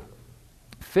true.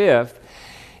 Fifth,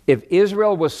 if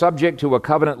Israel was subject to a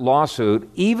covenant lawsuit,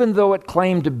 even though it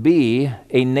claimed to be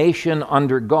a nation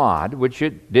under God, which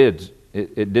it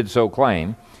did so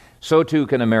claim, so too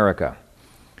can America.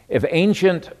 If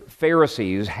ancient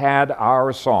Pharisees had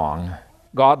our song,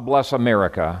 God Bless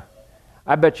America,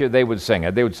 I bet you they would sing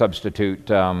it. They would substitute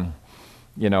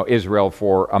Israel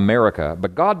for America.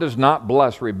 But God does not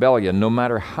bless rebellion, no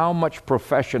matter how much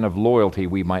profession of loyalty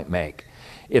we might make.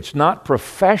 It's not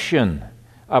profession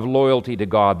of loyalty to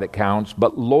God that counts,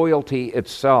 but loyalty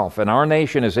itself. And our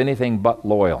nation is anything but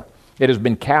loyal. It has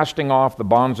been casting off the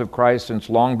bonds of Christ since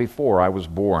long before I was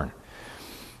born.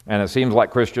 And it seems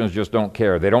like Christians just don't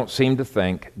care. They don't seem to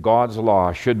think God's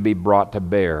law should be brought to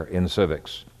bear in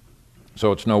civics.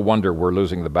 So it's no wonder we're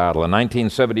losing the battle. In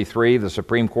 1973, the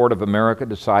Supreme Court of America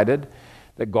decided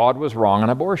that God was wrong on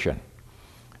abortion.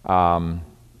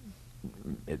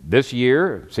 This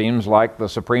year, it seems like the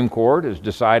Supreme Court is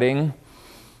deciding,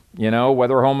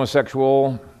 whether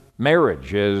homosexual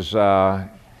marriage is,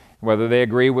 whether they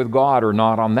agree with God or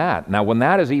not on that. Now, when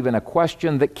that is even a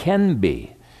question that can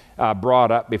be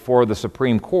brought up before the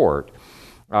Supreme Court,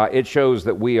 it shows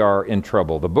that we are in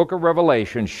trouble. The book of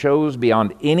Revelation shows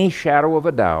beyond any shadow of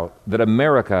a doubt that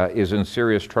America is in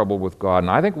serious trouble with God. And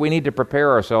I think we need to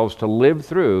prepare ourselves to live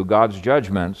through God's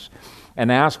judgments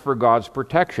and ask for God's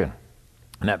protection.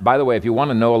 And by the way, if you want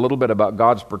to know a little bit about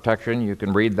God's protection, you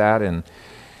can read that in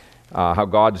how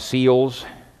God seals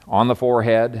on the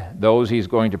forehead those He's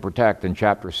going to protect in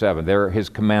chapter 7. They're His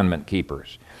commandment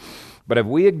keepers. But if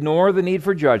we ignore the need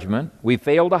for judgment, we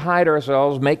fail to hide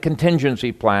ourselves, make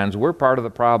contingency plans, we're part of the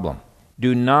problem.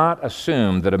 Do not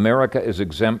assume that America is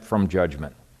exempt from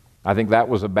judgment. I think that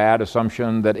was a bad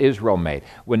assumption that Israel made.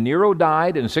 When Nero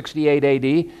died in 68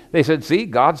 AD, they said, see,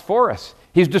 God's for us.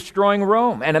 He's destroying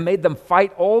Rome. And it made them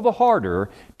fight all the harder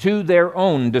to their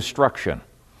own destruction.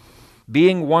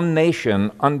 Being one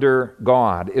nation under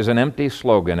God is an empty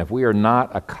slogan if we are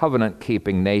not a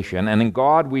covenant-keeping nation, and in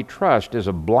God we trust is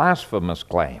a blasphemous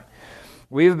claim.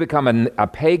 We have become a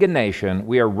pagan nation.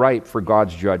 We are ripe for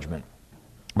God's judgment.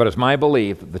 But it's my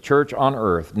belief that the church on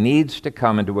earth needs to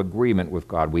come into agreement with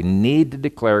God. We need to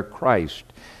declare Christ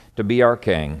to be our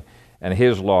King and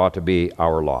His law to be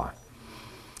our law.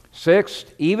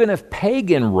 Sixth, even if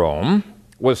pagan Rome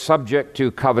was subject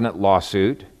to covenant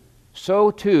lawsuit,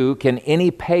 so too can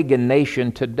any pagan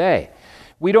nation today.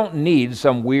 We don't need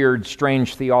some weird,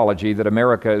 strange theology that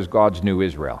America is God's new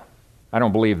Israel. I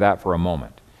don't believe that for a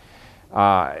moment.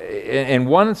 In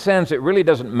one sense, it really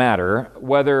doesn't matter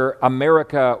whether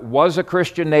America was a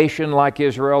Christian nation like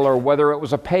Israel or whether it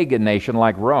was a pagan nation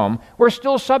like Rome. We're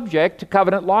still subject to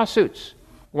covenant lawsuits.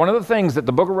 One of the things that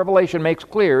the book of Revelation makes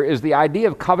clear is the idea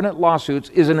of covenant lawsuits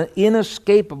is an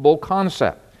inescapable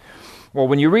concept. Well,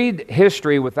 when you read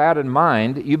history with that in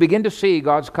mind, you begin to see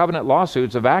God's covenant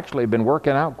lawsuits have actually been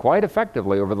working out quite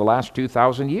effectively over the last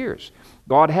 2,000 years.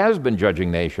 God has been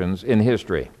judging nations in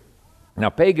history. Now,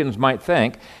 pagans might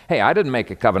think, hey, I didn't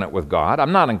make a covenant with God.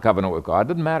 I'm not in covenant with God.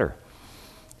 Doesn't matter.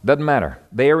 Doesn't matter.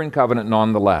 They are in covenant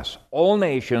nonetheless. All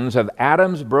nations have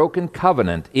Adam's broken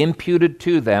covenant imputed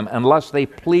to them unless they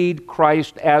plead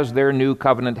Christ as their new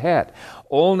covenant head.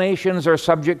 All nations are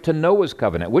subject to Noah's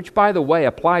covenant, which, by the way,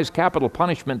 applies capital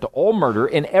punishment to all murder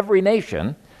in every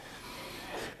nation.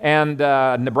 And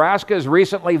Nebraska has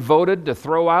recently voted to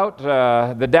throw out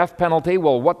the death penalty.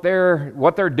 Well, what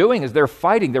they're doing is they're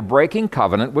fighting. They're breaking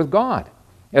covenant with God.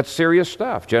 That's serious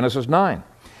stuff. Genesis 9.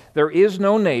 There is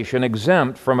no nation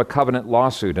exempt from a covenant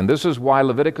lawsuit, and this is why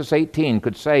Leviticus 18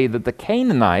 could say that the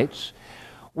Canaanites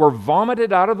were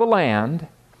vomited out of the land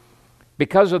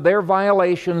because of their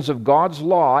violations of God's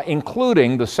law,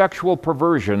 including the sexual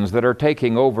perversions that are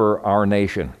taking over our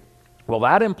nation. Well,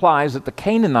 that implies that the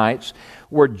Canaanites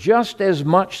were just as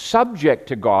much subject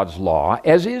to God's law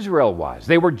as Israel was.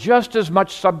 They were just as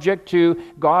much subject to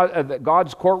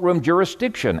God's courtroom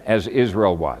jurisdiction as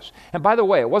Israel was. And by the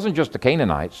way, it wasn't just the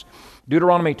Canaanites.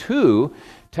 Deuteronomy 2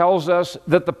 tells us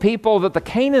that the people that the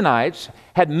Canaanites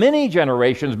had many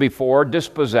generations before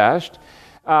dispossessed,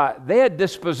 they had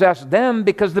dispossessed them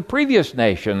because the previous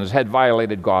nations had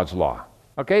violated God's law.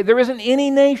 Okay, there isn't any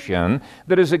nation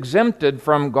that is exempted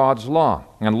from God's law.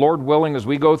 And Lord willing, as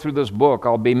we go through this book,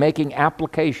 I'll be making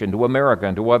application to America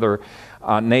and to other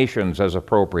nations as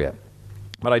appropriate.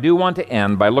 But I do want to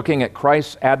end by looking at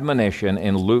Christ's admonition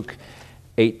in Luke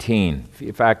 18.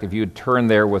 In fact, if you'd turn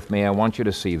there with me, I want you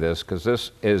to see this because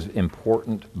this is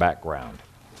important background.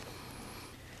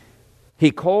 He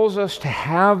calls us to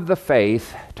have the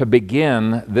faith to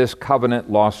begin this covenant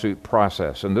lawsuit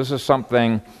process. And this is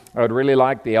something I would really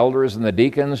like the elders and the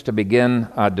deacons to begin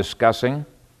discussing.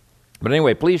 But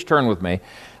anyway, please turn with me.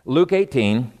 Luke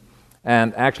 18,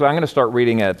 and actually I'm going to start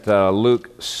reading at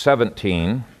Luke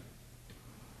 17.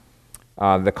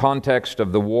 The context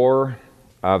of the war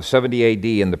of 70 AD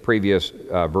in the previous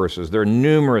verses. There are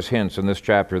numerous hints in this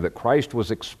chapter that Christ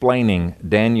was explaining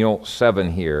Daniel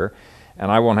 7 here,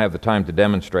 and I won't have the time to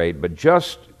demonstrate, but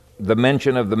just the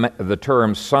mention of the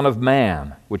term Son of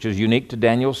Man, which is unique to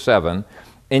Daniel 7,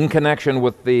 in connection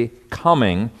with the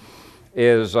coming,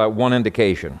 is one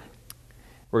indication.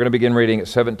 We're going to begin reading at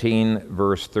 17,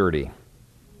 verse 30.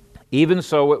 Even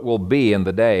so it will be in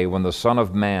the day when the Son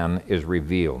of Man is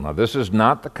revealed. Now, this is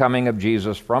not the coming of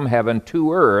Jesus from heaven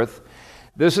to earth.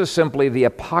 This is simply the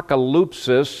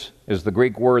apocalypsis, is the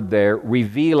Greek word there,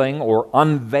 revealing or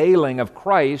unveiling of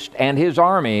Christ and his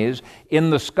armies in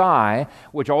the sky,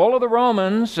 which all of the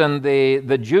Romans and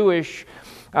the Jewish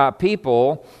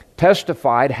people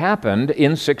testified happened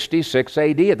in 66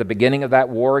 AD at the beginning of that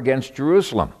war against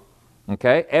Jerusalem.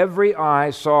 Okay? Every eye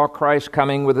saw Christ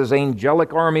coming with his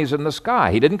angelic armies in the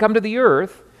sky. He didn't come to the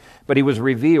earth, but he was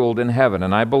revealed in heaven.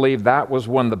 And I believe that was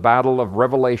when the battle of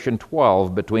Revelation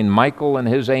 12 between Michael and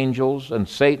his angels and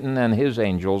Satan and his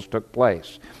angels took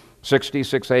place.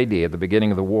 66 AD at the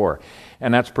beginning of the war.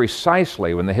 And that's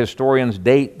precisely when the historians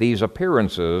date these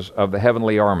appearances of the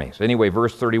heavenly armies. Anyway,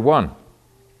 verse 31.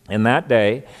 In that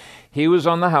day, he was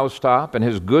on the housetop, and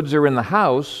his goods are in the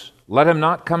house. Let him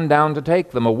not come down to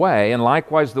take them away, and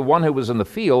likewise the one who was in the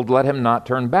field, let him not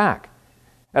turn back.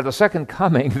 At the second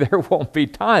coming, there won't be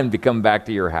time to come back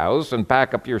to your house and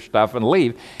pack up your stuff and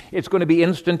leave. It's going to be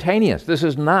instantaneous. This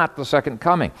is not the second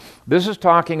coming. This is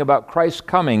talking about Christ's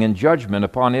coming in judgment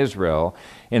upon Israel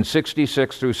in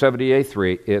 66 through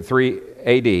 73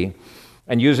 AD,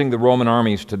 and using the Roman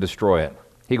armies to destroy it.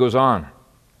 He goes on,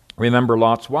 remember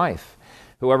Lot's wife.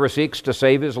 Whoever seeks to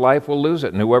save his life will lose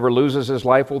it, and whoever loses his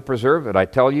life will preserve it. I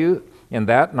tell you, in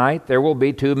that night there will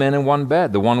be 2 men in one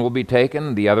bed. The one will be taken,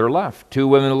 and the other left. 2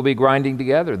 women will be grinding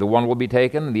together. The one will be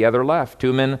taken, and the other left.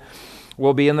 2 men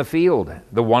will be in the field.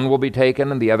 The one will be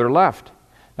taken, and the other left.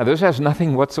 Now, this has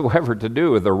nothing whatsoever to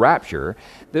do with the rapture.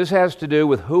 This has to do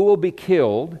with who will be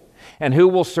killed and who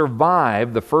will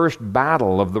survive the first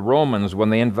battle of the Romans when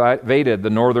they invaded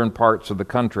the northern parts of the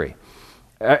country.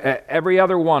 Every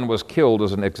other one was killed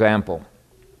as an example.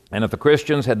 And if the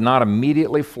Christians had not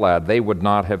immediately fled, they would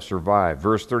not have survived.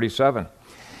 Verse 37,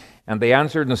 and they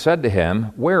answered and said to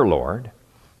him, Where, Lord?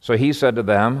 So he said to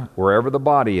them, Wherever the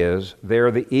body is,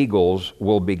 there the eagles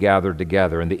will be gathered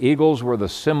together. And the eagles were the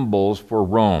symbols for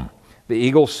Rome. The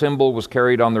eagle symbol was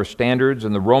carried on their standards,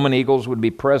 and the Roman eagles would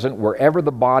be present wherever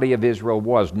the body of Israel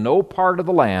was. No part of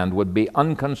the land would be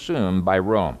unconsumed by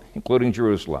Rome, including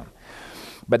Jerusalem.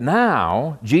 But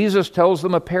now, Jesus tells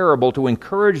them a parable to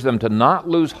encourage them to not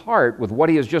lose heart with what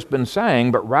he has just been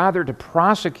saying, but rather to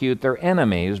prosecute their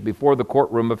enemies before the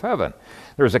courtroom of heaven.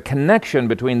 There's a connection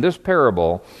between this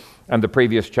parable and the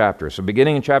previous chapter. So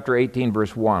beginning in chapter 18,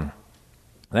 verse 1,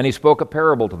 then he spoke a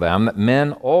parable to them that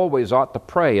men always ought to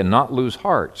pray and not lose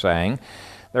heart, saying,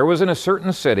 There was in a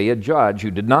certain city a judge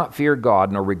who did not fear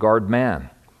God nor regard man.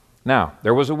 Now,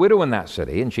 there was a widow in that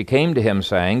city, and she came to him,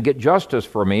 saying, Get justice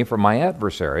for me from my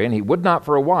adversary. And he would not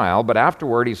for a while, but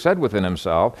afterward he said within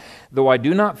himself, Though I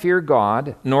do not fear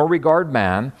God, nor regard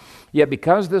man, yet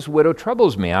because this widow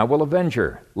troubles me, I will avenge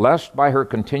her, lest by her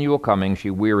continual coming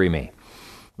she weary me.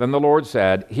 Then the Lord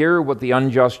said, Hear what the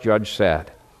unjust judge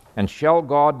said. And shall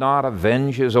God not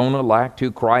avenge his own elect, who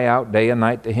cry out day and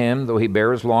night to him, though he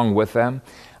bears long with them?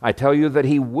 I tell you that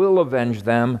he will avenge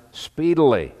them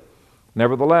speedily.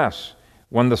 Nevertheless,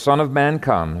 when the Son of Man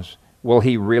comes, will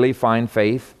he really find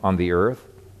faith on the earth?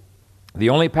 The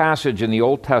only passage in the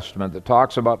Old Testament that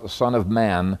talks about the Son of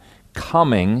Man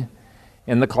coming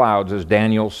in the clouds is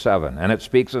Daniel 7, and it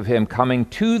speaks of him coming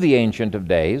to the Ancient of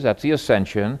Days, that's the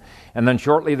ascension, and then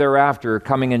shortly thereafter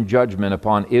coming in judgment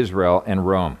upon Israel and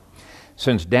Rome.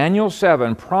 Since Daniel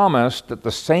 7 promised that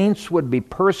the saints would be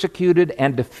persecuted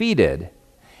and defeated,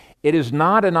 it is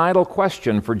not an idle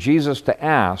question for Jesus to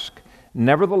ask,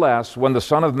 Nevertheless, when the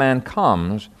Son of Man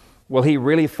comes, will he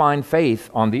really find faith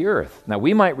on the earth? Now,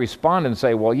 we might respond and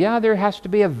say, well, yeah, there has to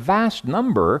be a vast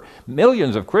number,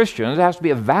 millions of Christians, there has to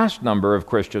be a vast number of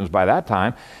Christians by that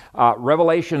time.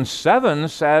 Revelation 7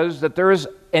 says that there is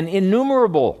an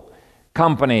innumerable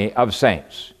company of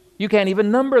saints. You can't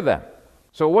even number them.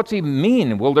 So what's he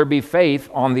mean? Will there be faith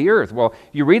on the earth? Well,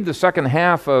 you read the second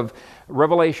half of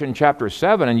Revelation chapter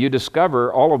 7 and you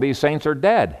discover all of these saints are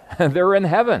dead. They're in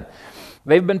heaven.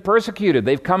 They've been persecuted.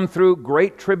 They've come through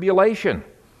great tribulation.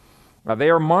 They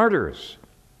are martyrs.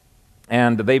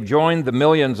 And they've joined the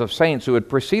millions of saints who had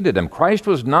preceded him. Christ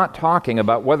was not talking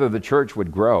about whether the church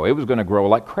would grow. It was going to grow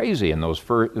like crazy in those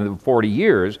 40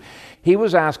 years. He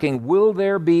was asking, will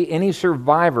there be any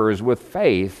survivors with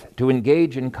faith to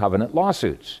engage in covenant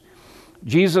lawsuits?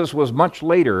 Jesus was much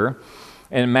later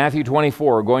in Matthew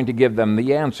 24 going to give them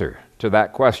the answer to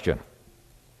that question.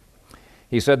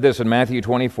 He said this in Matthew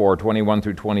 24, 21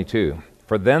 through 22.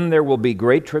 For then there will be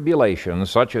great tribulation,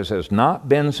 such as has not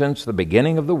been since the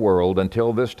beginning of the world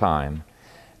until this time,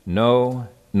 no,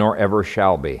 nor ever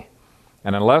shall be.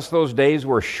 And unless those days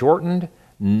were shortened,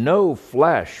 no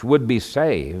flesh would be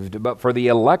saved, but for the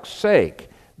elect's sake,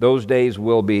 those days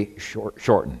will be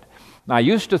shortened. Now, I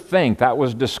used to think that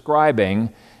was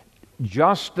describing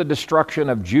just the destruction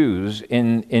of Jews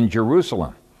in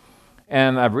Jerusalem.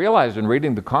 And I've realized in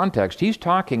reading the context, he's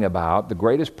talking about the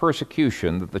greatest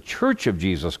persecution that the Church of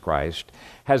Jesus Christ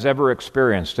has ever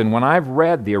experienced. And when I've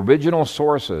read the original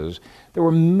sources, there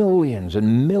were millions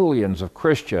and millions of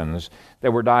Christians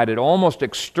that were died. It almost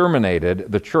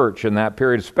exterminated the church in that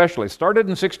period, especially. It started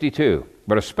in 62,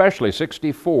 but especially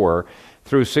 64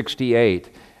 through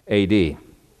 68 AD.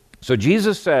 So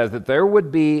Jesus says that there would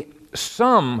be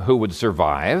some who would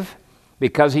survive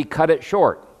because he cut it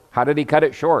short. How did he cut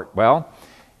it short? Well,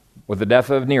 with the death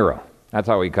of Nero. That's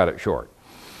how he cut it short.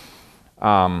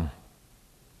 And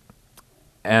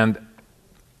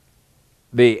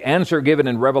the answer given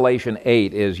in Revelation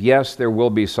 8 is, yes, there will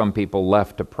be some people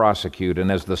left to prosecute. And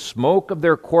as the smoke of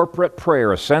their corporate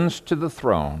prayer ascends to the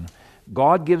throne,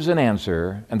 God gives an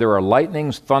answer, and there are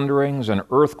lightnings, thunderings, and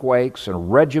earthquakes, and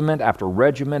regiment after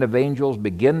regiment of angels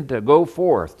begin to go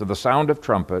forth to the sound of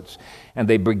trumpets, and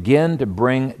they begin to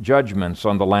bring judgments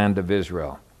on the land of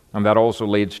Israel. And that also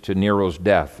leads to Nero's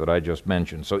death that I just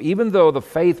mentioned. So even though the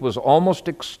faith was almost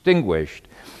extinguished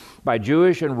by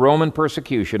Jewish and Roman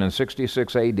persecution in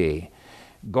 66 AD,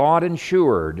 God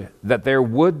ensured that there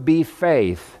would be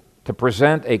faith to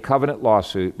present a covenant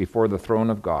lawsuit before the throne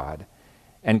of God.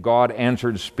 And God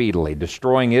answered speedily,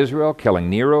 destroying Israel, killing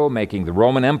Nero, making the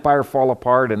Roman Empire fall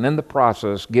apart, and in the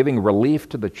process giving relief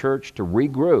to the church to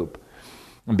regroup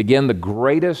and begin the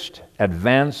greatest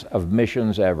advance of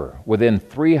missions ever. Within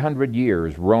 300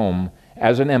 years, Rome,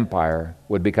 as an empire,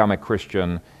 would become a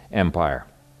Christian empire.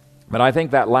 But I think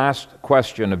that last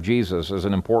question of Jesus is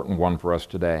an important one for us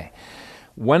today.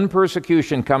 When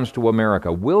persecution comes to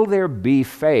America, will there be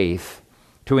faith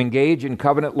to engage in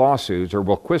covenant lawsuits, or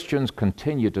will Christians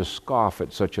continue to scoff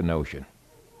at such a notion?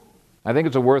 I think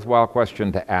it's a worthwhile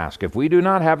question to ask. If we do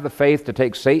not have the faith to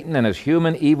take Satan and his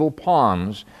human evil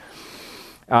pawns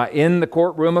in the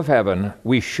courtroom of heaven,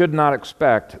 we should not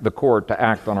expect the court to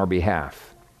act on our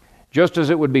behalf. Just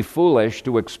as it would be foolish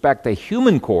to expect a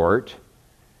human court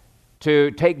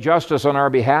to take justice on our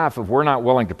behalf if we're not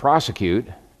willing to prosecute,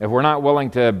 if we're not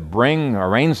willing to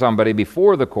arraign somebody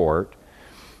before the court,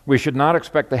 we should not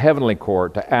expect the heavenly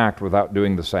court to act without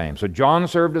doing the same. So John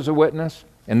served as a witness.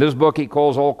 In this book, he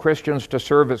calls all Christians to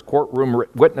serve as courtroom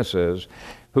witnesses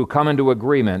who come into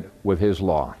agreement with his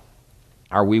law.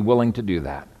 Are we willing to do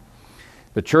that?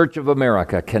 The Church of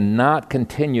America cannot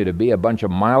continue to be a bunch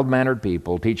of mild-mannered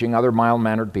people teaching other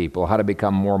mild-mannered people how to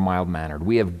become more mild-mannered.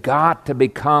 We have got to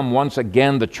become, once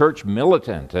again, the church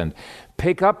militant and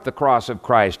pick up the cross of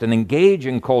Christ and engage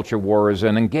in culture wars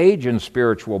and engage in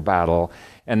spiritual battle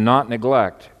and not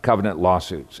neglect covenant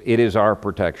lawsuits. It is our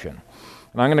protection.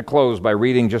 And I'm going to close by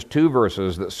reading just two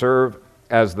verses that serve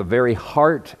as the very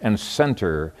heart and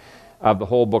center of the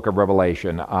whole book of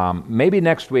Revelation. Maybe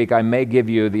next week I may give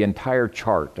you the entire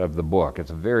chart of the book. It's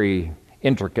a very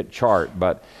intricate chart,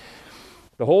 but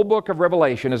the whole book of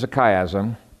Revelation is a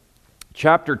chiasm.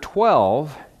 Chapter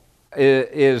 12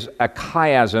 is a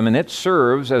chiasm, and it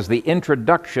serves as the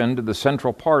introduction to the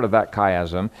central part of that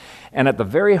chiasm. And at the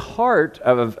very heart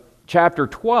of chapter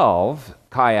 12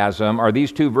 chiasm are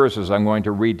these two verses I'm going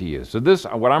to read to you. So this,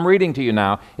 what I'm reading to you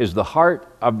now, is the heart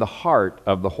of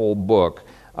the whole book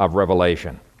of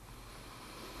Revelation.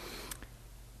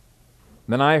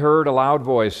 Then I heard a loud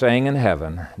voice saying in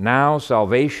heaven, "Now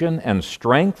salvation and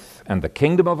strength and the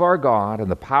kingdom of our God and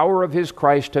the power of his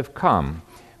Christ have come.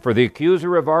 For the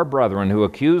accuser of our brethren, who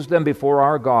accused them before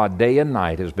our God day and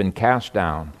night, has been cast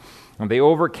down. And they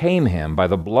overcame him by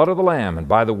the blood of the Lamb and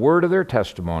by the word of their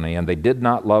testimony, and they did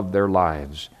not love their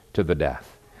lives to the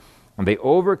death. And they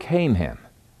overcame him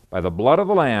by the blood of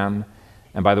the Lamb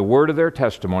and by the word of their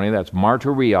testimony," that's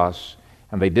martyrios,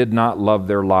 "and they did not love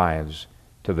their lives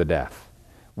to the death."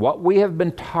 What we have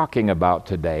been talking about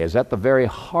today is at the very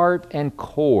heart and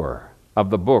core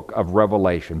of the book of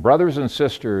Revelation. Brothers and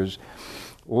sisters,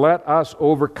 let us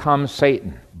overcome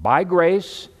Satan by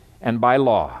grace and by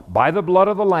law, by the blood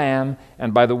of the Lamb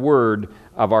and by the word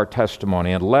of our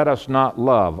testimony. And let us not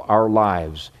love our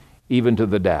lives even to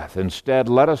the death. Instead,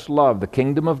 let us love the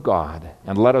kingdom of God,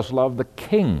 and let us love the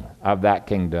King of that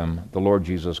kingdom, the Lord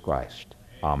Jesus Christ.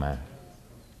 Amen.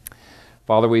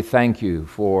 Father, we thank you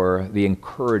for the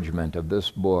encouragement of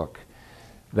this book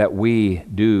that we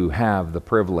do have the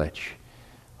privilege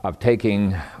of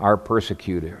taking our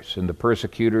persecutors and the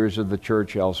persecutors of the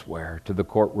church elsewhere to the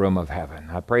courtroom of heaven.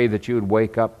 I pray that you would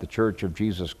wake up the Church of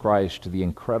Jesus Christ to the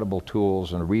incredible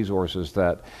tools and resources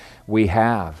that we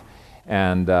have,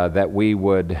 and that we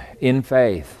would, in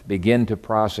faith, begin to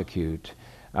prosecute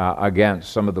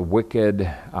against some of the wicked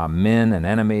men and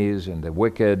enemies and the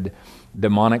wicked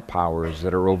demonic powers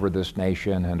that are over this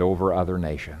nation and over other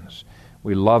nations.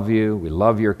 We love you. We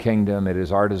love your kingdom. It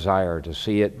is our desire to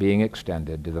see it being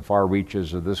extended to the far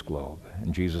reaches of this globe.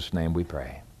 In Jesus' name we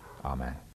pray. Amen.